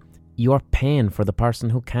it, you're paying for the person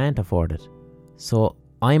who can't afford it. So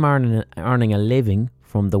I'm earning a living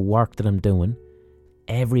from the work that I'm doing.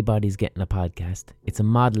 Everybody's getting a podcast. It's a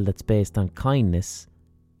model that's based on kindness,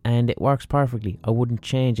 and it works perfectly. I wouldn't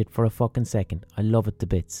change it for a fucking second. I love it to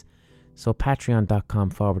bits. So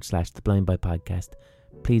patreon.com/The Blind Boy Podcast.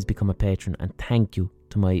 Please become a patron, and thank you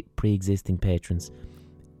to my pre-existing patrons.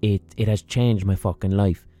 It has changed my fucking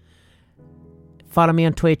life. Follow me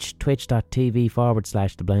on Twitch,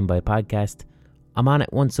 twitch.tv/The Blind Boy Podcast. I'm on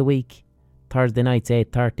it once a week, Thursday nights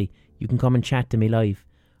 8:30. You can come and chat to me live.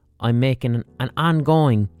 I'm making an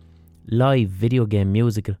ongoing live video game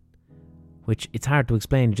musical, which it's hard to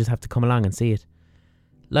explain. You just have to come along and see it.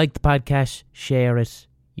 Like the podcast, share it.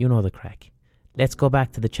 You know the crack. Let's go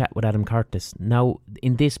back to the chat with Adam Curtis. Now,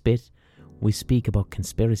 in this bit, we speak about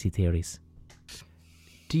conspiracy theories.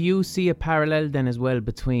 Do you see a parallel then as well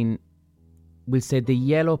between, we'll say, the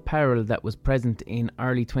yellow peril that was present in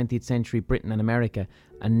early 20th century Britain and America,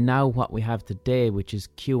 and now what we have today, which is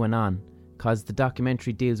QAnon? Because the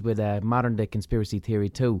documentary deals with a modern day conspiracy theory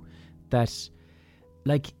too, that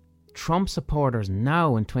like Trump supporters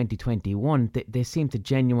now in 2021, they seem to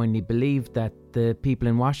genuinely believe that the people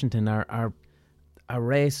in Washington are a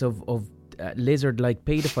race of lizard-like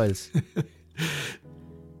paedophiles.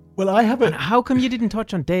 Well, I haven't. And how come you didn't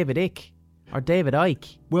touch on David Icke or David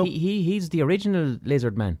Icke? Well, he's the original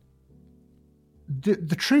lizard man.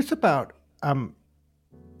 The truth about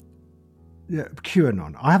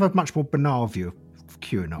QAnon, I have a much more banal view of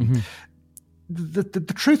QAnon. Mm-hmm.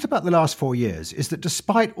 The truth about the last 4 years is that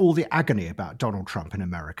despite all the agony about Donald Trump in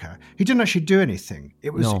America, he didn't actually do anything.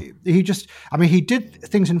 It was he just, he did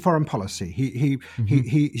things in foreign policy. He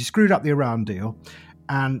screwed up the Iran deal,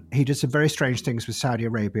 and he did some very strange things with Saudi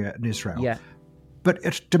Arabia and Israel. Yeah.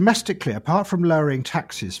 But domestically, apart from lowering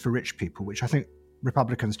taxes for rich people, which I think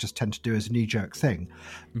Republicans just tend to do as a knee-jerk thing,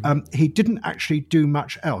 he didn't actually do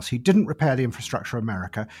much else. He didn't repair the infrastructure of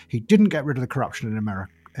America. He didn't get rid of the corruption in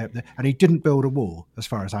America. And he didn't build a wall, as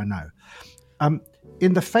far as I know.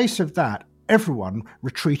 In the face of that, everyone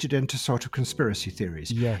retreated into sort of conspiracy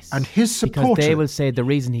theories. Yes. And his supporters... Because they will say the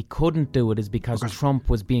reason he couldn't do it is because Trump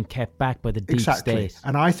was being kept back by the deep state.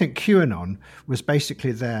 And I think QAnon was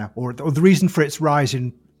basically there, or the reason for its rise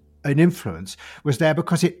in influence was there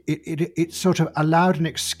because it sort of allowed an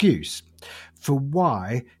excuse for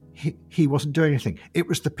why he wasn't doing anything. It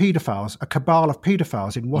was the paedophiles, a cabal of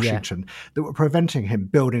paedophiles in Washington that were preventing him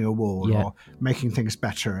building a wall or making things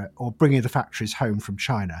better or bringing the factories home from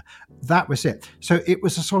China. That was it. So it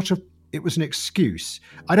was it was an excuse.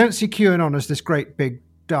 I don't see QAnon as this great big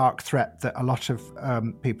dark threat that a lot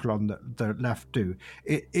of people on the left do.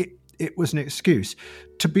 It was an excuse.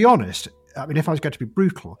 To be honest, if I was going to be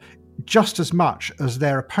brutal, just as much as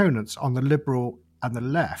their opponents on the liberal and the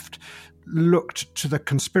left looked to the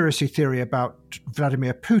conspiracy theory about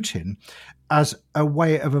Vladimir Putin as a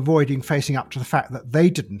way of avoiding facing up to the fact that they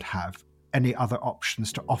didn't have any other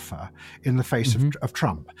options to offer in the face of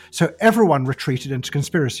Trump. So everyone retreated into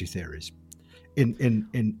conspiracy theories in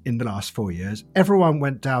the last 4 years. Everyone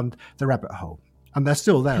went down the rabbit hole, and they're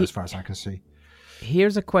still there as far as I can see.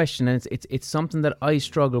 Here's a question, and it's something that I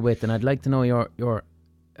struggle with, and I'd like to know your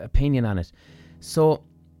opinion on it. So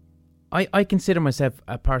I consider myself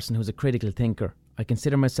a person who's a critical thinker. I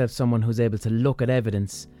consider myself someone who's able to look at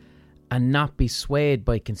evidence and not be swayed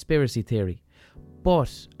by conspiracy theory.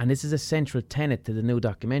 But, and this is a central tenet to the new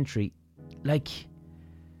documentary, like,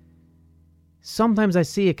 sometimes I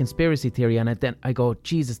see a conspiracy theory and then I go,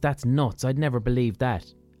 Jesus, that's nuts. I'd never believe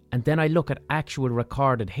that. And then I look at actual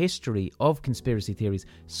recorded history of conspiracy theories,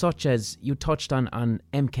 such as you touched on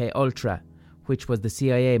MK Ultra, which was the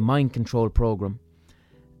CIA mind control program.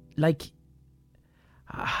 Like,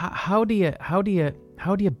 how do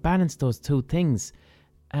you balance those two things?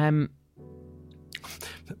 Well,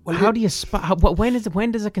 how do you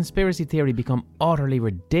when does a conspiracy theory become utterly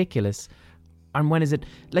ridiculous, and when is it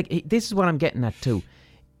like this is what I'm getting at too.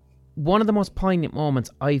 One of the most poignant moments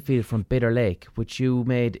I feel from Bitter Lake, which you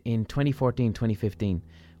made in 2014-2015,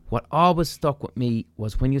 what always stuck with me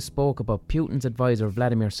was when you spoke about Putin's advisor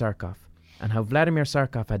Vladimir Surkov and how Vladimir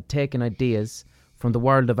Surkov had taken ideas from the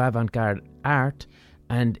world of avant-garde art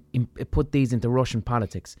and put these into Russian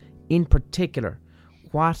politics. In particular,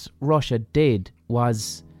 what Russia did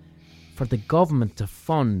was for the government to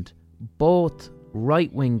fund both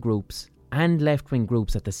right-wing groups and left-wing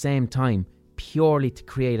groups at the same time, purely to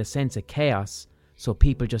create a sense of chaos so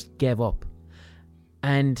people just gave up.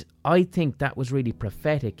 And I think that was really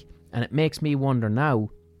prophetic, and it makes me wonder now,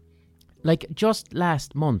 like just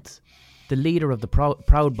last month, the leader of the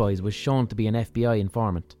Proud Boys was shown to be an FBI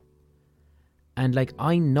informant. And like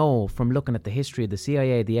I know from looking at the history of the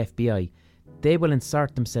CIA, the FBI, they will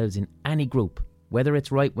insert themselves in any group, whether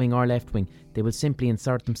it's right wing or left wing. They will simply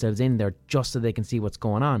insert themselves in there just so they can see what's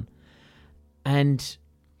going on. And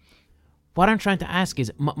what I'm trying to ask is,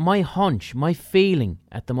 my hunch, my feeling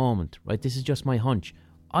at the moment, right, this is just my hunch.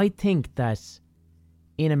 I think that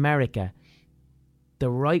in America, the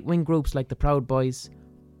right-wing groups like the Proud Boys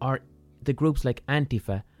or the groups like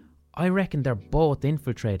Antifa, I reckon they're both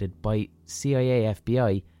infiltrated by CIA,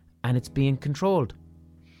 FBI, and it's being controlled.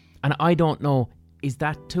 And I don't know, is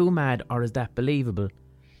that too mad or is that believable?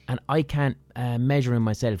 And I can't measure in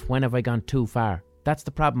myself, when have I gone too far? That's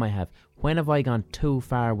the problem I have. When have I gone too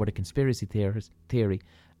far with a conspiracy theory?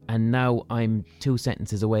 And now I'm 2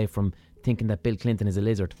 sentences away from thinking that Bill Clinton is a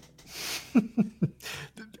lizard.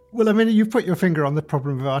 Well, I mean, you put your finger on the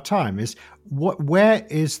problem of our time. Is where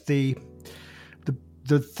is the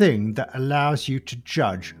thing that allows you to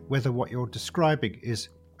judge whether what you're describing is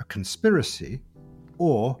a conspiracy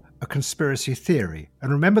or a conspiracy theory?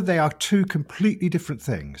 And remember, they are two completely different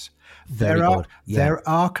things. There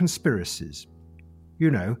are conspiracies,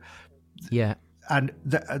 you know. Yeah. And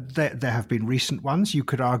there have been recent ones. You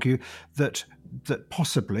could argue that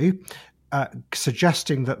possibly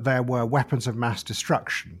suggesting that there were weapons of mass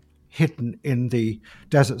destruction hidden in the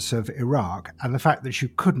deserts of Iraq, and the fact that you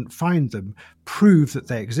couldn't find them prove that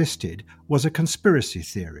they existed, was a conspiracy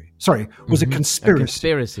theory. Sorry, was a conspiracy. A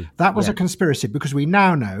conspiracy. That was a conspiracy, because we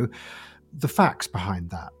now know the facts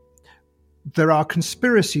behind that. There are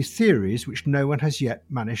conspiracy theories which no one has yet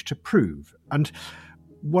managed to prove. And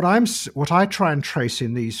what I try and trace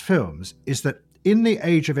in these films is that in the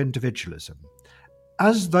age of individualism,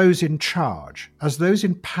 as those in charge, as those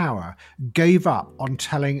in power gave up on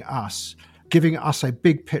giving us a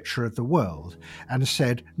big picture of the world and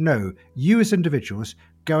said, no, you as individuals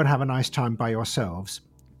go and have a nice time by yourselves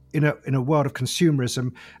in a world of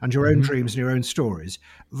consumerism and your own dreams and your own stories,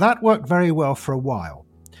 that worked very well for a while.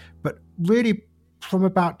 But really, from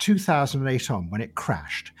about 2008 on, when it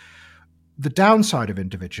crashed, the downside of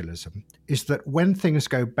individualism is that when things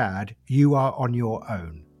go bad, you are on your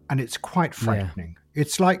own. And it's quite frightening. Yeah.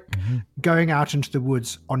 It's like going out into the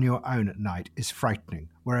woods on your own at night is frightening.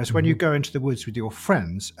 Whereas when you go into the woods with your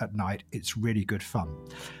friends at night, it's really good fun.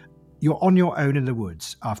 You're on your own in the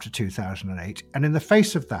woods after 2008. And in the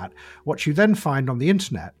face of that, what you then find on the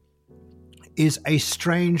internet is a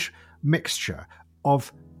strange mixture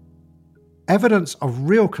of evidence of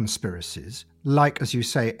real conspiracies, like, as you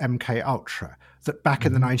say, MK Ultra, that back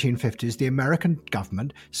in the 1950s, the American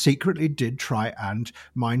government secretly did try and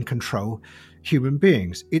mind control human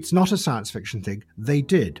beings. It's not a science fiction thing. They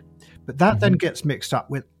did. But that then gets mixed up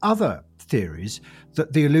with other theories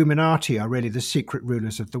that the Illuminati are really the secret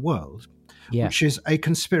rulers of the world, which is a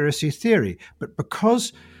conspiracy theory. But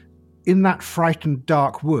because in that frightened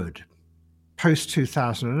dark wood,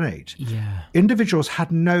 post-2008, individuals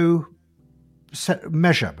had no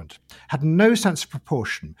measurement, had no sense of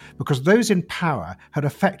proportion, because those in power had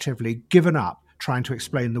effectively given up trying to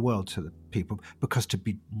explain the world to the people, because to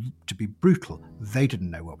be brutal, they didn't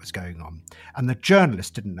know what was going on, and the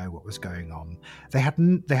journalists didn't know what was going on. They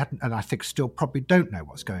hadn't, and I think still probably don't know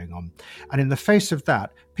what's going on. And in the face of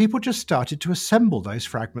that, people just started to assemble those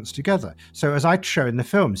fragments together. So as I show in the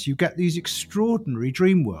films, you get these extraordinary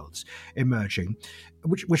dream worlds emerging,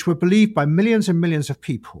 which were believed by millions and millions of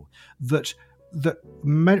people, that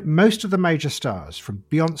most of the major stars, from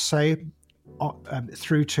Beyonce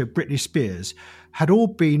through to Britney Spears, had all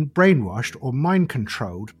been brainwashed or mind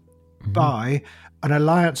controlled by an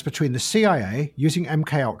alliance between the CIA, using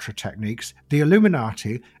MK Ultra techniques, the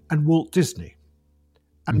Illuminati, and Walt Disney.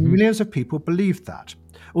 And millions of people believed that.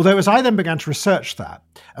 Although as I then began to research that,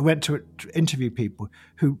 I went to interview people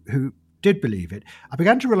who did believe it, I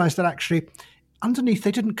began to realize that actually underneath,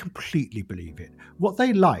 they didn't completely believe it. What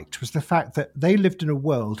they liked was the fact that they lived in a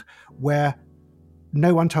world where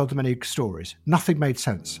no one told them any stories. Nothing made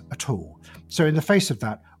sense at all. So in the face of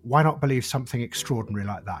that, why not believe something extraordinary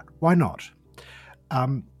like that? Why not?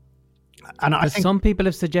 And I think some people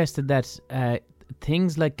have suggested that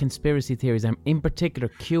things like conspiracy theories, and in particular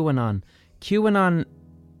QAnon,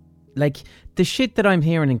 like the shit that I'm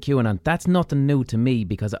hearing in QAnon, that's nothing new to me,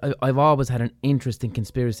 because I've always had an interest in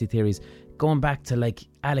conspiracy theories, going back to like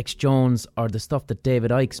Alex Jones or the stuff that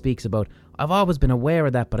David Icke speaks about. I've always been aware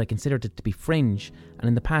of that, but I considered it to be fringe. And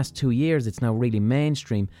in the past 2 years, it's now really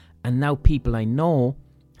mainstream. And now people I know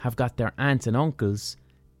have got their aunts and uncles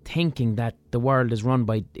thinking that the world is run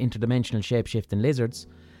by interdimensional shape-shifting lizards.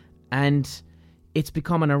 And it's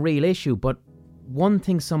becoming a real issue. But one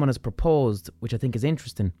thing someone has proposed, which I think is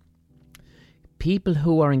interesting, people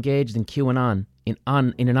who are engaged in QAnon in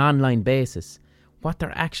an online basis, what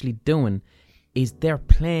they're actually doing is they're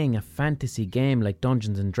playing a fantasy game like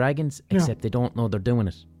Dungeons and Dragons, except they don't know they're doing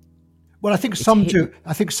it. Well, I think some do.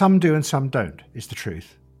 I think some do and some don't, is the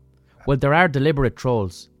truth. Well, there are deliberate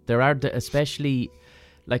trolls. There are, especially,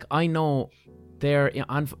 like I know there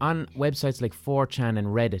on websites like 4chan and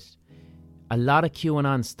Reddit, a lot of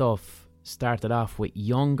QAnon stuff started off with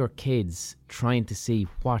younger kids trying to see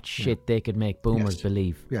what shit they could make boomers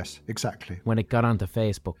believe. Yes, exactly. When it got onto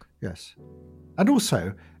Facebook. Yes. And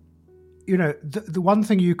also, you know, the one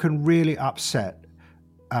thing you can really upset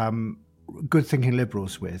good thinking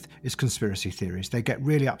liberals with is conspiracy theories. They get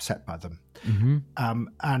really upset by them. Mm-hmm.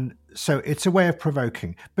 And so it's a way of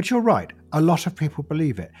provoking. But you're right, a lot of people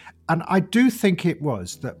believe it. And I do think it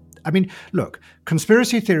was that, I mean, look,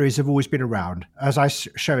 conspiracy theories have always been around, as I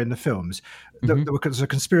show in the films. Mm-hmm. There was a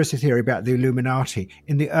conspiracy theory about the Illuminati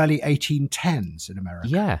in the early 1810s in America.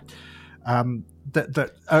 Yeah.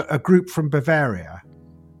 That a group from Bavaria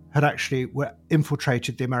had actually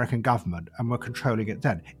infiltrated the American government and were controlling it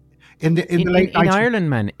then. In Ireland,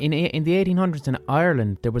 man, in the 1800s in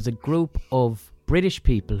Ireland, there was a group of British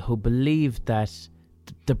people who believed that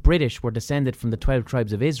the British were descended from the 12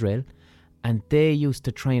 tribes of Israel, and they used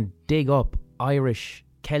to try and dig up Irish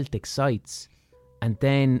Celtic sites, and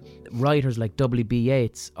then writers like W.B.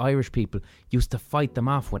 Yeats, Irish people, used to fight them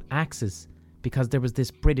off with axes, because there was this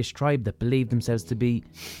British tribe that believed themselves to be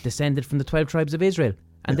descended from the 12 tribes of Israel,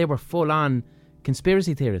 and they were full-on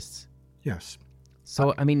conspiracy theorists. Yes.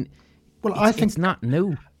 So, I mean, I think it's not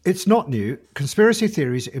new. It's not new. Conspiracy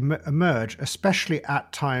theories emerge, especially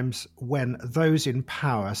at times when those in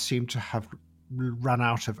power seem to have run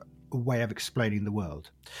out of a way of explaining the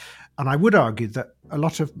world. And I would argue that a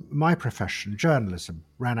lot of my profession, journalism,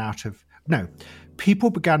 ran out of... No,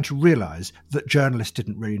 people began to realise that journalists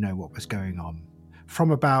didn't really know what was going on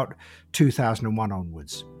from about 2001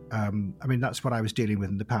 onwards. I mean, that's what I was dealing with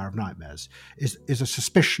in The Power of Nightmares, is a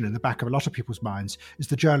suspicion in the back of a lot of people's minds is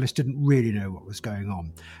the journalists didn't really know what was going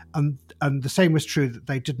on. And the same was true that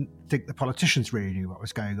they didn't think the politicians really knew what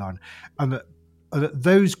was going on. And that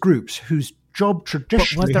those groups whose job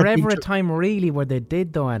traditionally... But was there ever a time really where they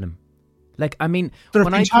did though, Adam? Like, I mean,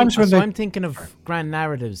 I'm thinking of grand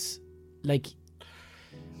narratives, like,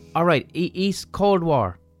 all right, East Cold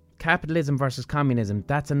War, capitalism versus communism,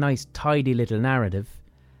 that's a nice tidy little narrative.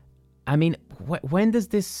 I mean, when does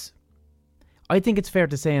this... I think it's fair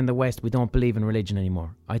to say in the West we don't believe in religion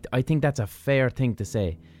anymore. I think that's a fair thing to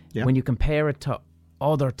say. Yeah. When you compare it to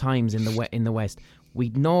other times in the West, we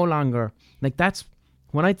no longer... Like, that's...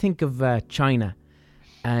 When I think of China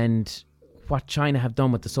and what China have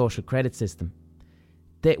done with the social credit system,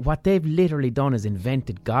 what they've literally done is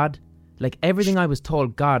invented God. Like, everything I was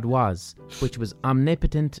told God was, which was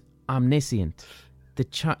omnipotent, omniscient...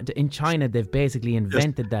 In China, they've basically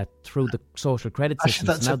invented that through the social credit system.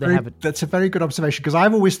 That's a very good observation, because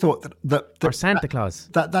I've always thought that or Santa Claus.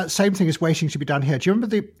 That same thing is waiting to be done here. Do you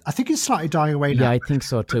remember I think it's slightly dying away now. Yeah, I think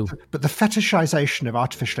so too. But the fetishization of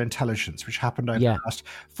artificial intelligence, which happened over the last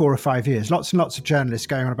 4 or 5 years, lots and lots of journalists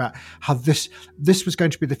going on about how this was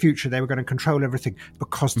going to be the future. They were going to control everything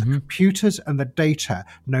because the computers and the data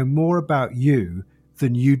know more about you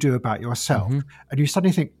than you do about yourself. Mm-hmm. And you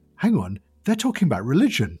suddenly think, hang on, they're talking about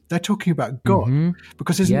religion. They're talking about God.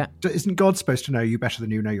 Because isn't God supposed to know you better than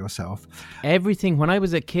you know yourself? Everything. When I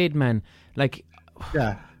was a kid, man, like...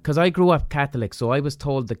 Yeah. Because I grew up Catholic, so I was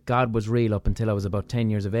told that God was real up until I was about 10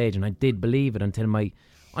 years of age, and I did believe it until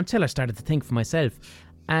I started to think for myself.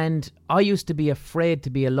 And I used to be afraid to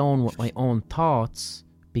be alone with my own thoughts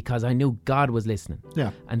because I knew God was listening. Yeah.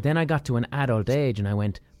 And then I got to an adult age and I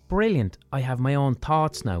went, brilliant, I have my own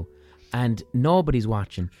thoughts now, and nobody's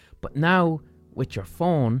watching. But now, with your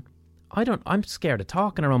phone, I'm scared of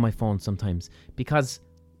talking around my phone sometimes, because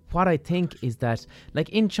what I think is that, like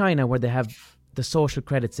in China, where they have the social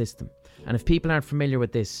credit system, and if people aren't familiar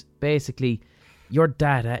with this, basically your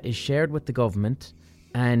data is shared with the government,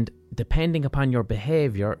 and depending upon your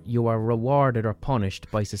behaviour, you are rewarded or punished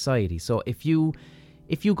by society. So if you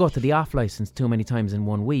go to the off licence too many times in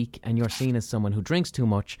 1 week and you're seen as someone who drinks too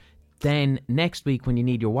much, then next week when you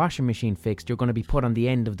need your washing machine fixed, you're going to be put on the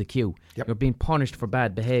end of the queue. Yep. You're being punished for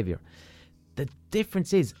bad behaviour. The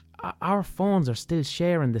difference is our phones are still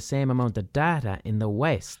sharing the same amount of data in the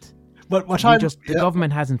West. But the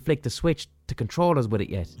government hasn't flicked the switch to control us with it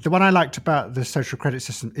yet. The one I liked about the social credit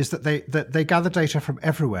system is that they gather data from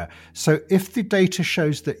everywhere. So if the data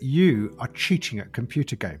shows that you are cheating at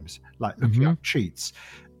computer games, like looking up cheats,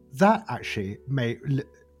 that actually may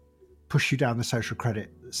push you down the social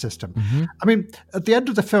credit system. I mean, at the end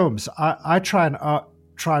of the films, I try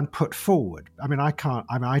and put forward. I mean, I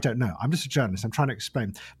don't know. I'm just a journalist. I'm trying to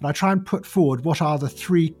explain. But I try and put forward what are the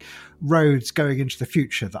three roads going into the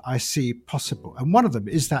future that I see possible. And one of them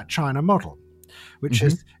is that China model, which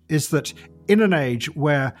is that in an age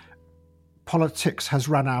where politics has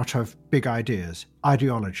run out of big ideas,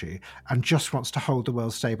 ideology, and just wants to hold the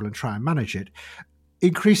world stable and try and manage it,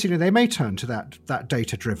 increasingly they may turn to that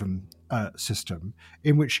data-driven system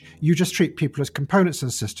in which you just treat people as components in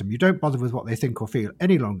the system. You don't bother with what they think or feel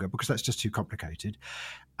any longer because that's just too complicated.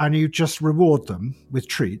 And you just reward them with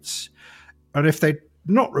treats. And if they're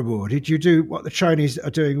not rewarded, you do what the Chinese are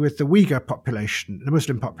doing with the Uyghur population, the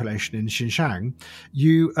Muslim population in Xinjiang.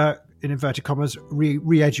 You, in inverted commas,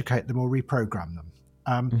 re-educate them or reprogram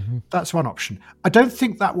them. That's one option. I don't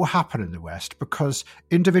think that will happen in the West because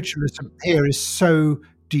individualism here is so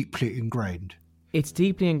deeply ingrained. It's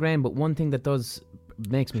deeply ingrained, but one thing that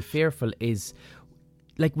makes me fearful is,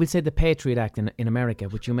 like we'll say the Patriot Act in America,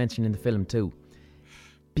 which you mentioned in the film too.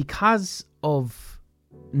 Because of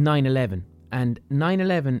 9/11, and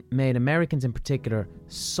 9/11 made Americans in particular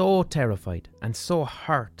so terrified and so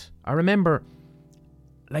hurt. I remember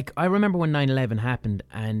when 9/11 happened,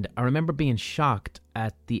 and I remember being shocked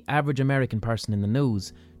at the average American person in the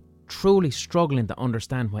news truly struggling to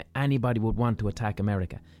understand why anybody would want to attack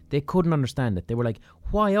America. They couldn't understand it. They were like,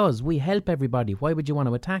 why us? We help everybody. Why would you want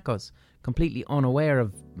to attack us? Completely unaware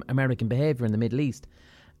of American behaviour in the Middle East.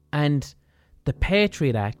 And the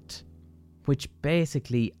Patriot Act, which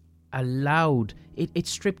basically allowed, it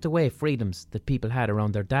stripped away freedoms that people had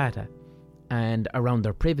around their data and around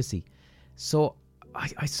their privacy. So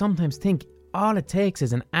I sometimes think all it takes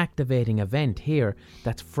is an activating event here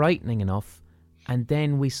that's frightening enough, and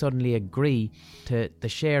then we suddenly agree to the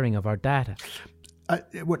sharing of our data.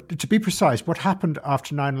 To be precise, what happened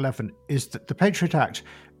after 9/11 is that the Patriot Act,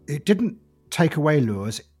 it didn't take away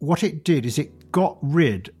laws. What it did is it got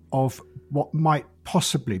rid of what might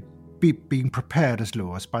possibly be being prepared as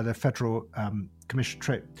laws by the Federal Commission.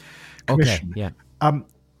 Okay, yeah.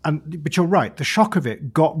 But you're right, the shock of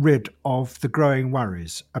it got rid of the growing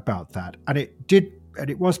worries about that. And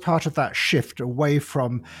it was part of that shift away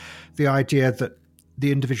from the idea that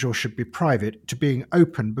the individual should be private to being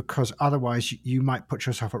open, because otherwise you might put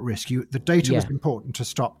yourself at risk. The data was important to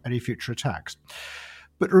stop any future attacks.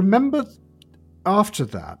 But remember, after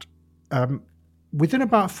that, within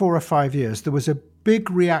about 4 or 5 years, there was a big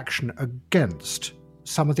reaction against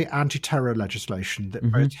some of the anti-terror legislation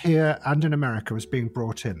that both here and in America was being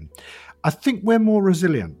brought in. I think we're more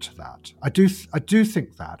resilient to that. I do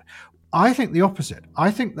think that. I think the opposite.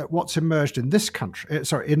 I think that what's emerged in this country,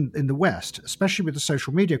 in the West, especially with the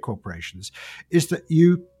social media corporations, is that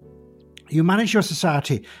you manage your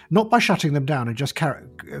society not by shutting them down and just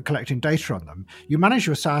collecting data on them. You manage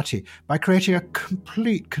your society by creating a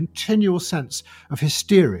complete, continual sense of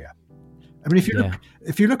hysteria. I mean,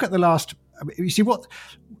 if you look at the last, you see what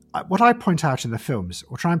I point out in the films,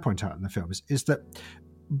 or try and point out in the films, is that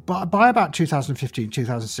by about 2015,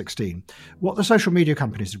 2016, what the social media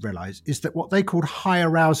companies have realized is that what they called high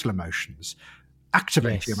arousal emotions,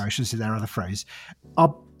 activating emotions in their other phrase,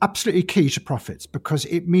 are absolutely key to profits, because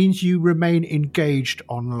it means you remain engaged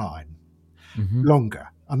online longer.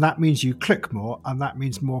 And that means you click more, and that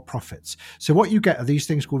means more profits. So what you get are these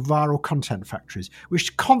things called viral content factories,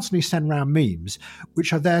 which constantly send around memes,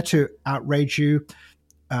 which are there to outrage you.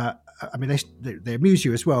 I mean, they amuse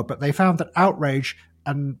you as well, but they found that outrage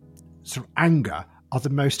and sort of anger are the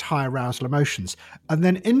most high arousal emotions. And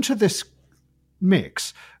then into this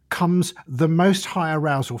mix comes the most high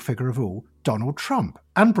arousal figure of all, Donald Trump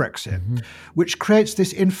and Brexit, which creates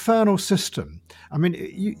this infernal system. I mean,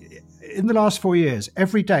 in the last 4 years,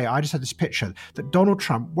 every day I just had this picture that Donald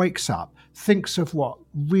Trump wakes up, thinks of what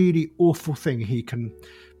really awful thing he can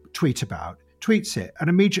tweet about, tweets it, and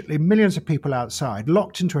immediately millions of people outside,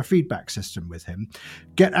 locked into a feedback system with him,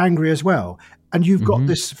 get angry as well. And you've got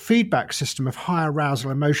this feedback system of high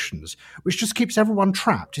arousal emotions, which just keeps everyone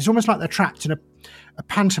trapped. It's almost like they're trapped in a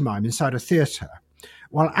pantomime inside a theatre,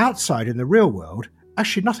 while outside in the real world,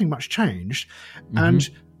 actually nothing much changed.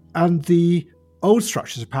 And the old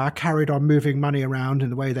structures of power carried on moving money around in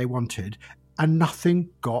the way they wanted, and nothing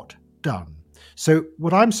got done. So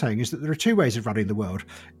what I'm saying is that there are two ways of running the world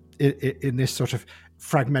in this sort of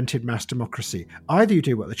fragmented mass democracy. Either you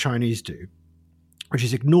do what the Chinese do, which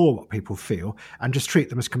is ignore what people feel and just treat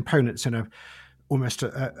them as components in almost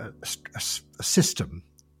a system.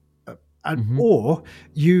 Or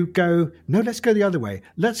you go, no, let's go the other way.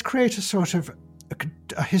 Let's create a sort of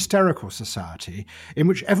a hysterical society in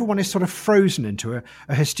which everyone is sort of frozen into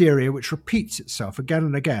a hysteria which repeats itself again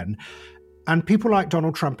and again. And people like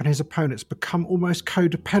Donald Trump and his opponents become almost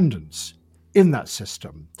codependents in that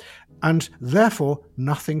system. And therefore,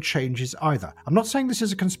 nothing changes either. I'm not saying this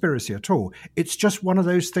is a conspiracy at all. It's just one of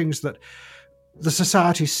those things that the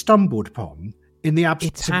society stumbled upon in the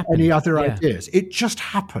absence of any other ideas. It just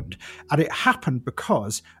happened. And it happened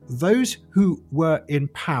because those who were in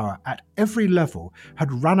power at every level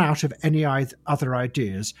had run out of any other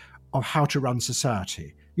ideas of how to run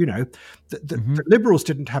society. You know, the Liberals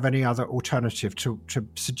didn't have any other alternative to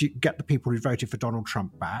get the people who voted for Donald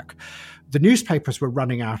Trump back. The newspapers were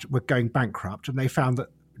going bankrupt, and they found that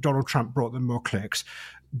Donald Trump brought them more clicks.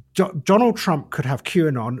 Donald Trump could have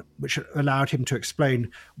QAnon, which allowed him to explain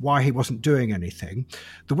why he wasn't doing anything.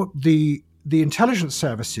 The intelligence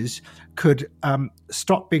services could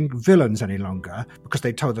stop being villains any longer because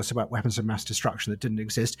they told us about weapons of mass destruction that didn't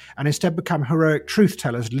exist, and instead become heroic truth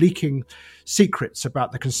tellers leaking secrets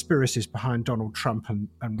about the conspiracies behind Donald Trump and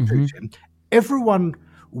Putin. Everyone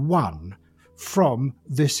won from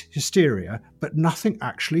this hysteria, but nothing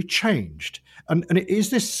actually changed. And it is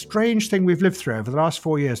this strange thing we've lived through over the last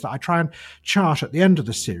 4 years that I try and chart at the end of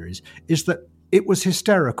the series, is that it was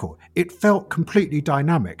hysterical. It felt completely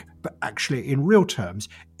dynamic, but actually in real terms,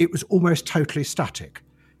 it was almost totally static.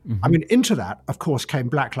 I mean, into that, of course, came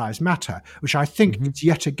Black Lives Matter, which I think is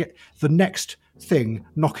yet again the next thing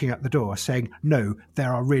knocking at the door saying, no,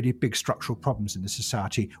 there are really big structural problems in the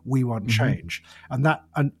society. We want change. And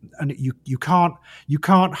you can't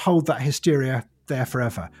hold that hysteria there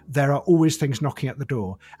forever. There are always things knocking at the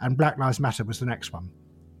door, and Black Lives Matter was the next one.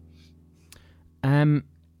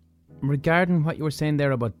 Regarding what you were saying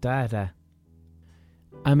there about data,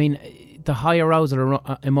 I mean, the high arousal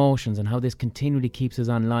emotions and how this continually keeps us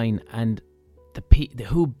online, and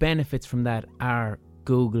who benefits from that are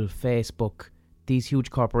Google, Facebook, these huge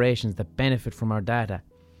corporations that benefit from our data.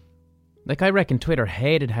 Like, I reckon Twitter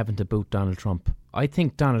hated having to boot Donald Trump. I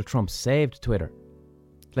think Donald Trump saved Twitter.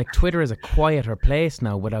 Like, Twitter is a quieter place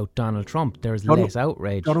now without Donald Trump. There's less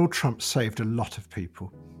outrage. Donald Trump saved a lot of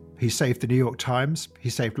people. He saved the New York Times.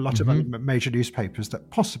 He saved a lot of major newspapers that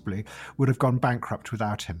possibly would have gone bankrupt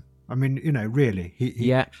without him. I mean, you know, really,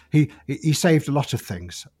 he saved a lot of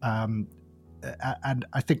things. And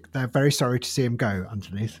I think they're very sorry to see him go,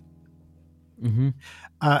 underneath.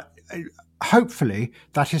 Hopefully,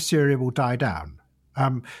 that hysteria will die down.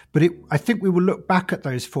 But I think we will look back at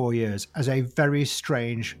those 4 years as a very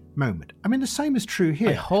strange moment. I mean, the same is true here.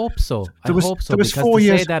 I hope so. Because 4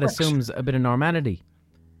 years to say that assumes a bit of normality.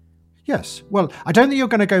 Yes. Well, I don't think you're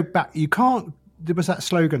going to go back. You can't. There was that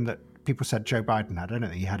slogan that people said Joe Biden had. I don't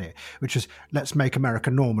think he had it, which is "Let's make America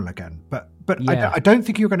normal again." But I don't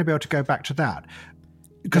think you're going to be able to go back to that.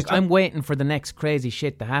 Because I'm waiting for the next crazy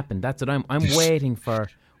shit to happen. That's what I'm waiting for.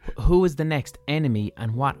 Who is the next enemy,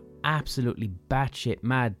 and what absolutely batshit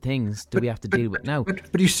mad things do we have to deal with now?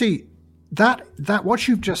 But you see, that what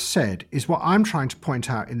you've just said is what I'm trying to point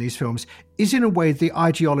out in these films is in a way the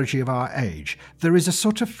ideology of our age. There is a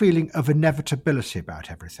sort of feeling of inevitability about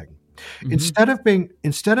everything. Instead of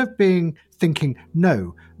being thinking,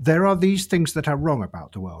 no, there are these things that are wrong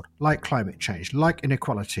about the world, like climate change, like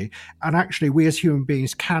inequality, and actually we as human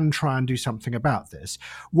beings can try and do something about this.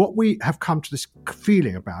 What we have come to this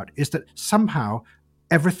feeling about is that somehow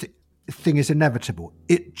everything is inevitable.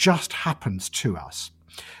 It just happens to us.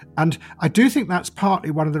 And I do think that's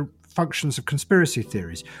partly one of the functions of conspiracy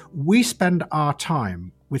theories. We spend our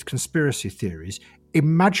time with conspiracy theories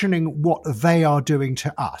imagining what they are doing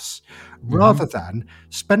to us, rather than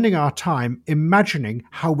spending our time imagining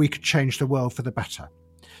how we could change the world for the better.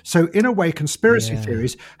 So in a way, conspiracy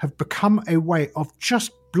theories have become a way of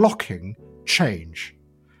just blocking change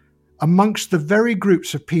amongst the very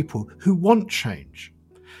groups of people who want change,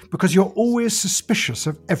 because you're always suspicious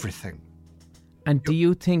of everything. And do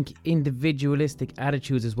you think individualistic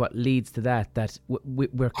attitudes is what leads to that? That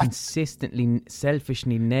we're consistently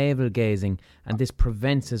selfishly navel-gazing, and this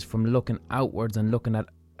prevents us from looking outwards and looking at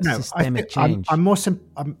systemic change? I'm more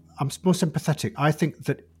sympathetic. I think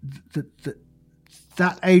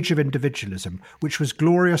that age of individualism, which was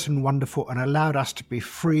glorious and wonderful and allowed us to be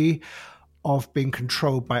free of being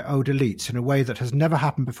controlled by old elites in a way that has never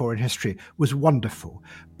happened before in history, was wonderful.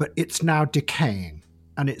 But it's now decaying.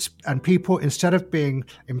 And people, instead of being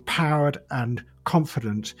empowered and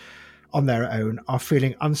confident on their own, are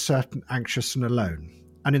feeling uncertain, anxious, and alone.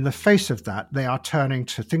 And in the face of that, they are turning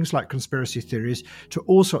to things like conspiracy theories, to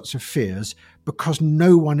all sorts of fears, because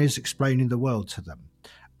no one is explaining the world to them.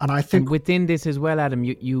 And I think within this as well, Adam,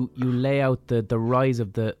 you lay out the rise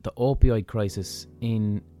of the opioid crisis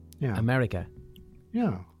in America.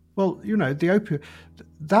 Yeah. Well, the opioid,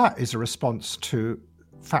 that is a response to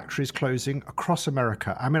factories closing across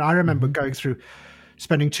America. I mean, I remember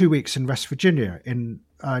spending 2 weeks in West Virginia in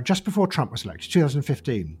just before Trump was elected,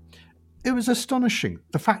 2015. It was astonishing.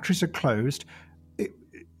 The factories had closed.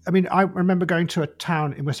 I remember going to a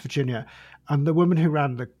town in West Virginia, and the woman who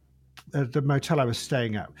ran the motel I was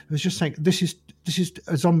staying at was just saying, "This is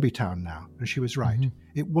a zombie town now," and she was right.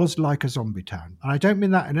 It was like a zombie town, and I don't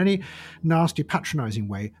mean that in any nasty, patronising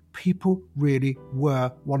way. People really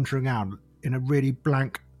were wandering out in a really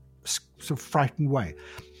blank, sort of frightened way.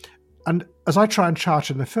 And as I try and chart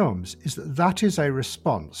in the films, is that is a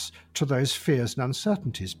response to those fears and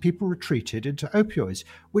uncertainties. People retreated into opioids,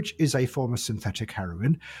 which is a form of synthetic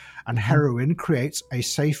heroin, and heroin creates a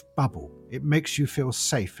safe bubble. It makes you feel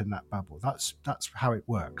safe in that bubble. That's how it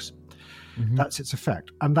works. That's its effect.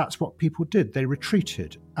 And that's what people did. They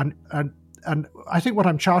retreated. And I think what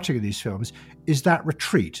I'm charting in these films is that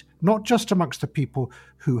retreat, not just amongst the people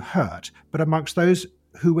who hurt, but amongst those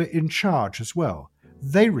who were in charge as well.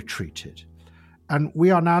 They retreated. And we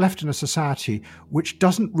are now left in a society which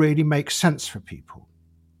doesn't really make sense for people.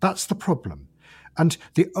 That's the problem. And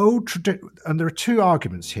there are two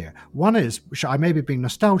arguments here. One is, which I may be being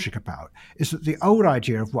nostalgic about, is that the old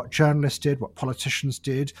idea of what journalists did, what politicians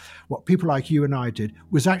did, what people like you and I did,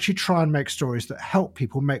 was actually try and make stories that help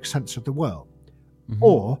people make sense of the world.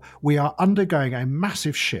 Or we are undergoing a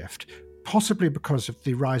massive shift, possibly because of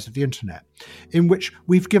the rise of the internet, in which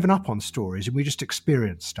we've given up on stories and we just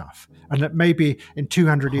experience stuff. And that maybe in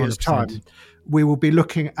 200 years' 100%. time, we will be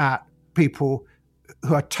looking at people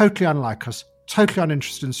who are totally unlike us, totally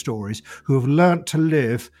uninterested in stories, who have learnt to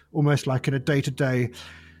live almost like in a day-to-day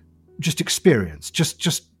just experience,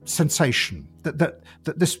 just sensation,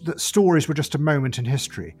 that stories were just a moment in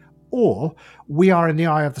history. Or we are in the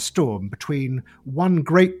eye of the storm between one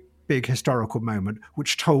great big historical moment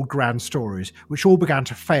which told grand stories, which all began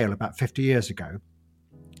to fail about 50 years ago.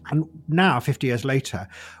 And now, 50 years later,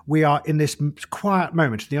 we are in this quiet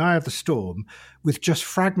moment, in the eye of the storm, with just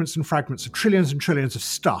fragments and fragments of trillions and trillions of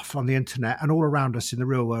stuff on the internet and all around us in the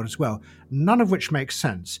real world as well, none of which makes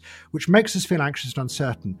sense, which makes us feel anxious and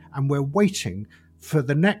uncertain. And we're waiting for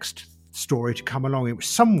the next story to come along in which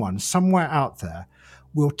someone, somewhere out there,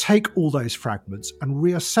 will take all those fragments and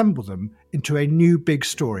reassemble them into a new big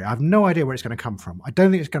story. I have no idea where it's going to come from. I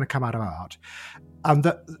don't think it's going to come out of art.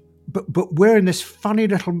 And but we're in this funny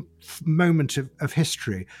little moment of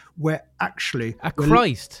history where actually a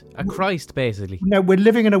Christ, basically. No, we're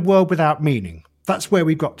living in a world without meaning. That's where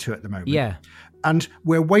we've got to at the moment. Yeah. And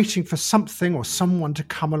we're waiting for something or someone to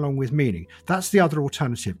come along with meaning. That's the other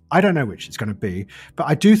alternative. I don't know which it's going to be, but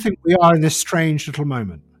I do think we are in this strange little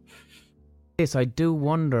moment. Yes, I do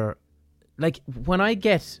wonder, like when I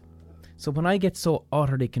get so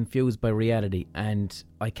utterly confused by reality and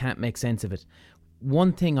I can't make sense of it,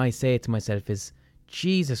 one thing I say to myself is,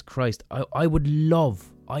 Jesus Christ, I would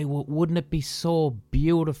love, wouldn't it be so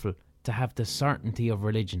beautiful to have the certainty of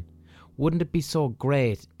religion? Wouldn't it be so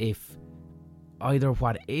great if either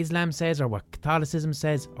what Islam says or what Catholicism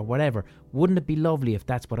says or whatever, wouldn't it be lovely if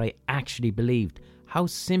that's what I actually believed? How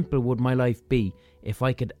simple would my life be if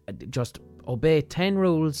I could just obey 10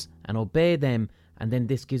 rules and obey them, and then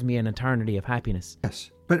this gives me an eternity of happiness?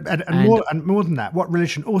 Yes. But more than that, what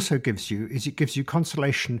religion also gives you is it gives you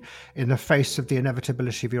consolation in the face of the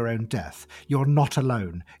inevitability of your own death. You're not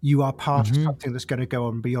alone. You are part of something that's going to go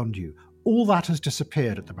on beyond you. All that has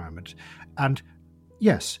disappeared at the moment. And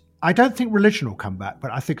yes, I don't think religion will come back,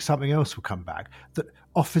 but I think something else will come back that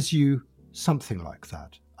offers you something like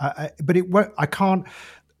that. But it won't. I can't.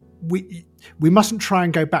 We mustn't try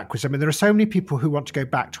and go backwards. I mean, there are so many people who want to go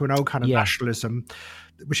back to an old kind of nationalism,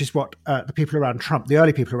 which is what the people around Trump, the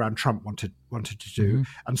early people around Trump wanted to do,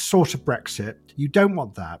 and sort of Brexit. You don't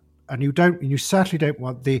want that. and you certainly don't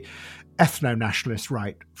want the ethno-nationalist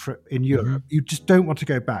right in Europe. You just don't want to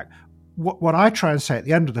go back. What I try and say at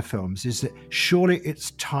the end of the films is that surely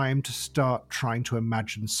it's time to start trying to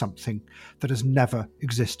imagine something that has never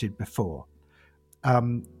existed before.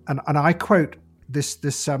 And I quote this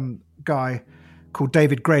guy called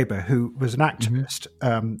David Graeber, who was an activist.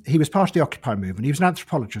 He was part of the Occupy movement. He was an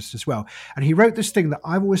anthropologist as well. And he wrote this thing that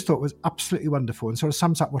I've always thought was absolutely wonderful and sort of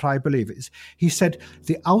sums up what I believe is. He said,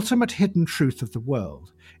 the ultimate hidden truth of the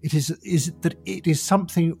world is that it is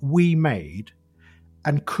something we made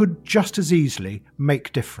and could just as easily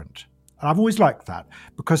make different. And I've always liked that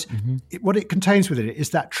because what it contains within it is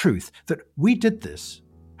that truth that we did this.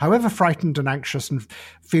 However frightened and anxious and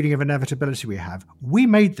feeling of inevitability we have, we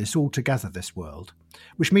made this all together, this world,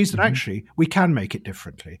 which means that actually we can make it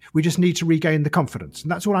differently. We just need to regain the confidence. And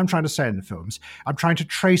that's all I'm trying to say in the films. I'm trying to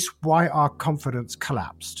trace why our confidence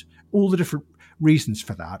collapsed, all the different reasons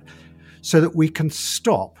for that, so that we can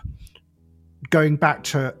stop going back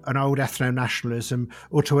to an old ethno-nationalism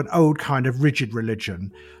or to an old kind of rigid religion,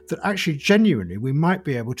 that actually genuinely we might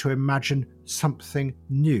be able to imagine something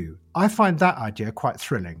new. I find that idea quite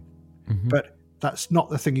thrilling, but that's not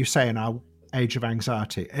the thing you say in our age of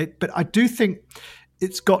anxiety. But I do think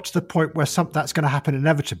it's got to the point where that's going to happen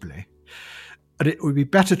inevitably, and it would be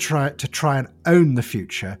better to try and own the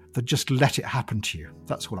future than just let it happen to you.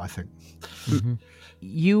 That's what I think.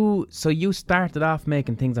 You started off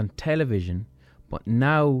making things on television, but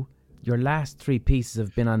now your last 3 pieces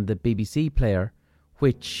have been on the BBC player,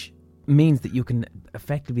 which means that you can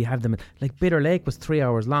effectively have them. Like Bitter Lake was 3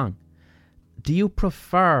 hours long. Do you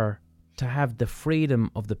prefer to have the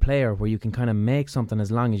freedom of the player where you can kind of make something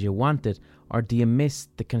as long as you want it, or do you miss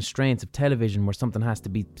the constraints of television where something has to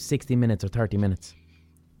be 60 minutes or 30 minutes?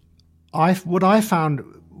 What I found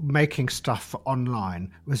making stuff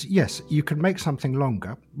online was, yes, you can make something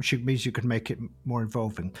longer, which means you can make it more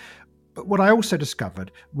involving. But what I also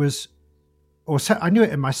discovered was, I knew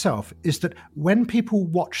it in myself, is that when people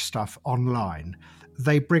watch stuff online,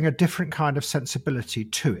 they bring a different kind of sensibility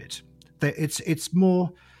to it. It's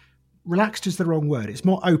more relaxed is the wrong word. It's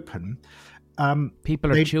more open.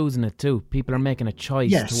 People are choosing it too. People are making a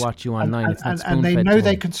choice to watch you online. It's not and they know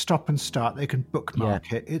they can stop and start. They can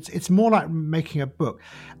bookmark it. It's more like making a book.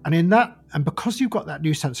 And because you've got that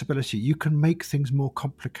new sensibility, you can make things more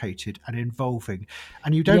complicated and involving.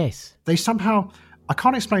 And you don't. Yes. They somehow. I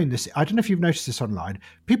can't explain this. I don't know if you've noticed this online.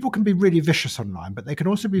 People can be really vicious online, but they can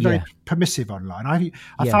also be very permissive online.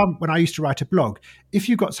 I found when I used to write a blog, if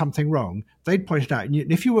you got something wrong, they'd point it out. And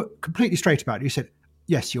if you were completely straight about it, you said,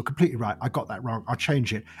 yes, you're completely right. I got that wrong. I'll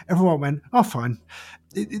change it. Everyone went, oh, fine.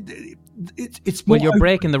 It's more. Well, you're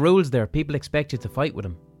breaking the rules there. People expect you to fight with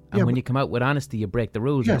them. And when you come out with honesty, you break the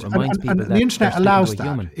rules. Yes, it reminds people that the internet allows that.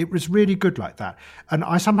 Human. It was really good like that. And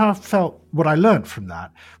I somehow felt what I learned from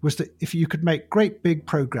that was that if you could make great big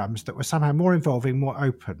programs that were somehow more involving, more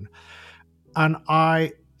open, and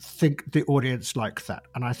I think the audience liked that.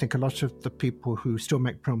 And I think a lot of the people who still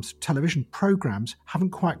make television programs haven't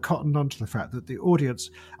quite cottoned onto the fact that the audience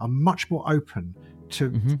are much more open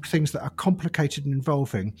to things that are complicated and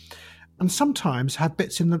involving, and sometimes have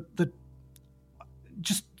bits in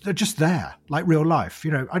they're just there, like real life.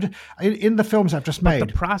 In the films I've just made. But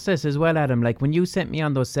the process as well, Adam, like when you sent me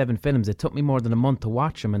on those 7 films, it took me more than a month to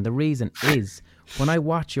watch them. And the reason is, when I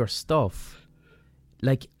watch your stuff,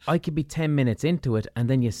 like I could be 10 minutes into it and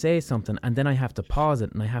then you say something and then I have to pause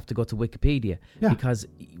it and I have to go to Wikipedia because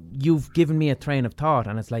you've given me a train of thought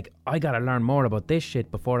and it's like, I got to learn more about this shit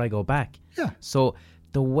before I go back. Yeah. So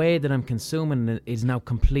the way that I'm consuming it is now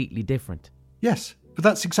completely different. Yes, but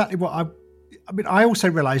that's exactly what I also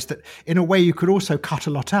realised that in a way you could also cut a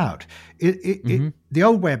lot out. The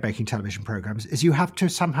old way of making television programmes is you have to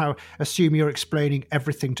somehow assume you're explaining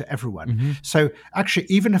everything to everyone. So actually,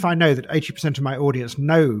 even if I know that 80% of my audience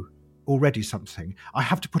know already something, I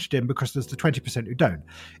have to put it in because there's the 20% who don't.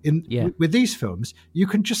 With these films, you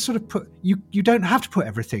can just sort of you don't have to put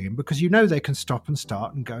everything in because you know they can stop and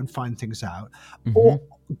start and go and find things out or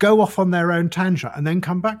go off on their own tangent and then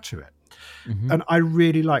come back to it. And I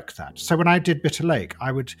really like that. So when I did Bitter Lake,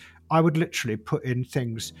 I would literally put in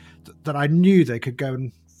things that I knew they could go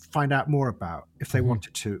and find out more about if they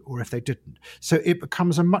wanted to or if they didn't. So it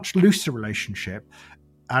becomes a much looser relationship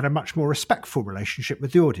and a much more respectful relationship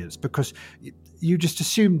with the audience because you just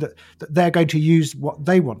assume that they're going to use what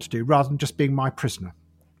they want to do rather than just being my prisoner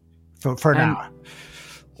for an hour.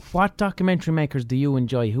 What documentary makers do you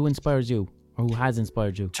enjoy? Who inspires you? Or who has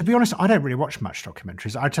inspired you? To be honest, I don't really watch much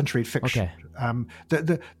documentaries. I tend to read fiction.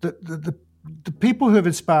 Okay. The people who have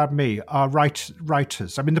inspired me are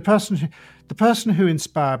writers. I mean, the person who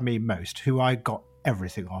inspired me most, who I got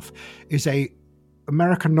everything off, is a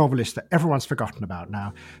American novelist that everyone's forgotten about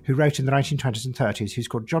now, who wrote in the 1920s and 30s. He's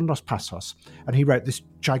called John Dos Passos, and he wrote this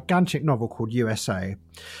gigantic novel called USA,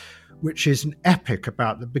 which is an epic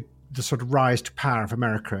about the sort of rise to power of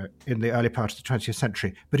America in the early part of the 20th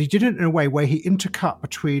century. But he did it in a way where he intercut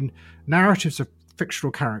between narratives of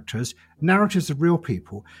fictional characters, narratives of real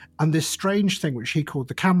people, and this strange thing which he called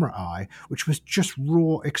the camera eye, which was just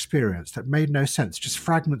raw experience that made no sense, just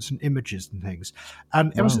fragments and images and things.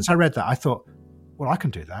 And ever since I read that, I thought, well, I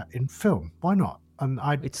can do that in film. Why not?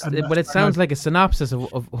 But it sounds like a synopsis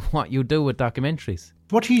of what you do with documentaries.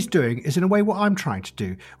 What he's doing is, in a way, what I'm trying to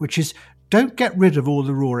do, which is don't get rid of all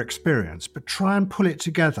the raw experience, but try and pull it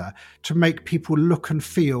together to make people look at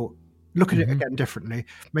it again differently,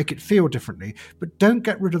 make it feel differently, but don't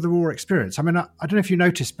get rid of the raw experience. I mean, I don't know if you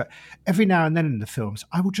noticed, but every now and then in the films,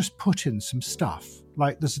 I will just put in some stuff.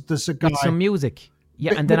 Like there's a guy... With some music.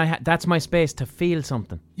 Yeah, and then that's my space to feel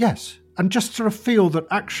something. Yes, and just sort of feel that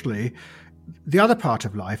actually the other part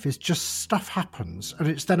of life is just stuff happens and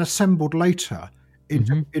it's then assembled later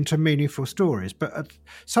into meaningful stories. But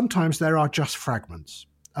sometimes there are just fragments.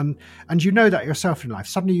 And you know that yourself in life.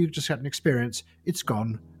 Suddenly you just get an experience, it's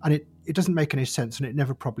gone, and it doesn't make any sense, and it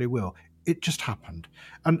never probably will. It just happened.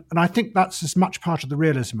 And I think that's as much part of the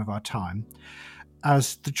realism of our time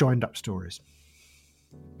as the joined up stories.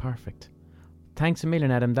 Perfect. Thanks a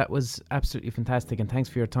million, Adam. That was absolutely fantastic, and thanks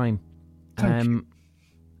for your time. Thank you.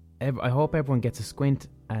 I hope everyone gets a squint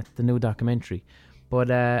at the new documentary. But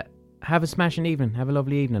have a smashing evening. Have a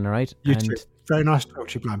lovely evening, all right? You too. Very nice to talk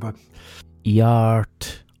to you, Blind Boy.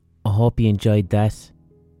 Yart. I hope you enjoyed that.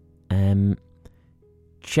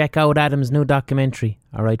 Check out Adam's new documentary,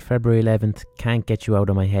 all right, February 11th. Can't Get You Out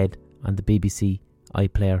of My Head on the BBC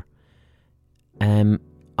iPlayer.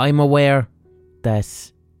 I'm aware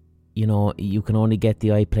that, you know, you can only get the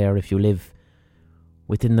iPlayer if you live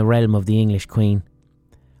within the realm of the English Queen.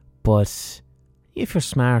 But if you're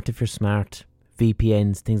smart,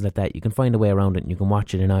 VPNs, things like that, you can find a way around it and you can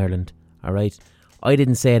watch it in Ireland, all right? I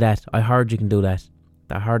didn't say that. I heard you can do that.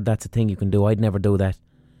 I heard that's a thing you can do. I'd never do that.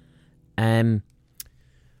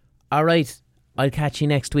 All right. I'll catch you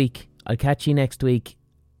next week. I'll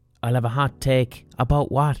have a hot take.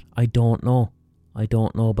 About what? I don't know,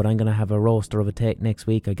 but I'm going to have a roaster of a take next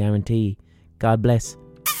week, I guarantee. God bless.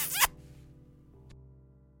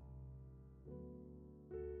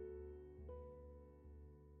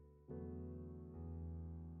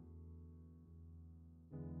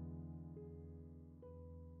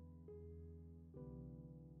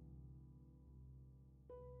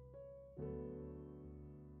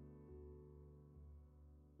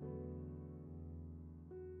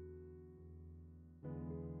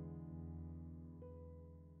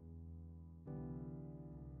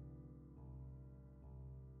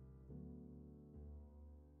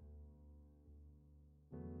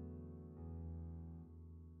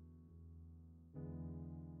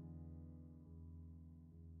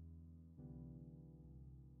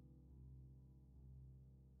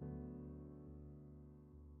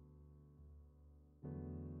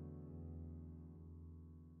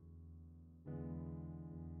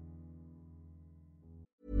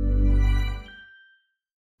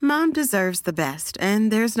 Mom deserves the best,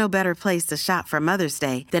 and there's no better place to shop for Mother's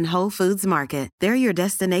Day than Whole Foods Market. They're your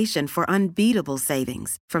destination for unbeatable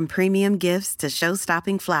savings, from premium gifts to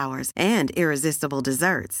show-stopping flowers and irresistible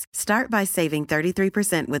desserts. Start by saving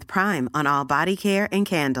 33% with Prime on all body care and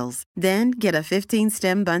candles. Then get a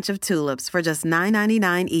 15-stem bunch of tulips for just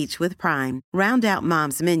 $9.99 each with Prime. Round out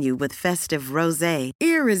Mom's menu with festive rosé,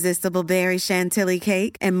 irresistible berry chantilly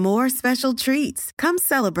cake, and more special treats. Come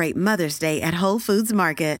celebrate Mother's Day at Whole Foods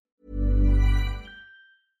Market.